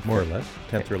 Yeah, more or less.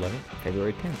 10th or 11th.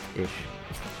 February 10th-ish.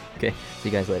 Okay, see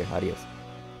you guys later. Adios.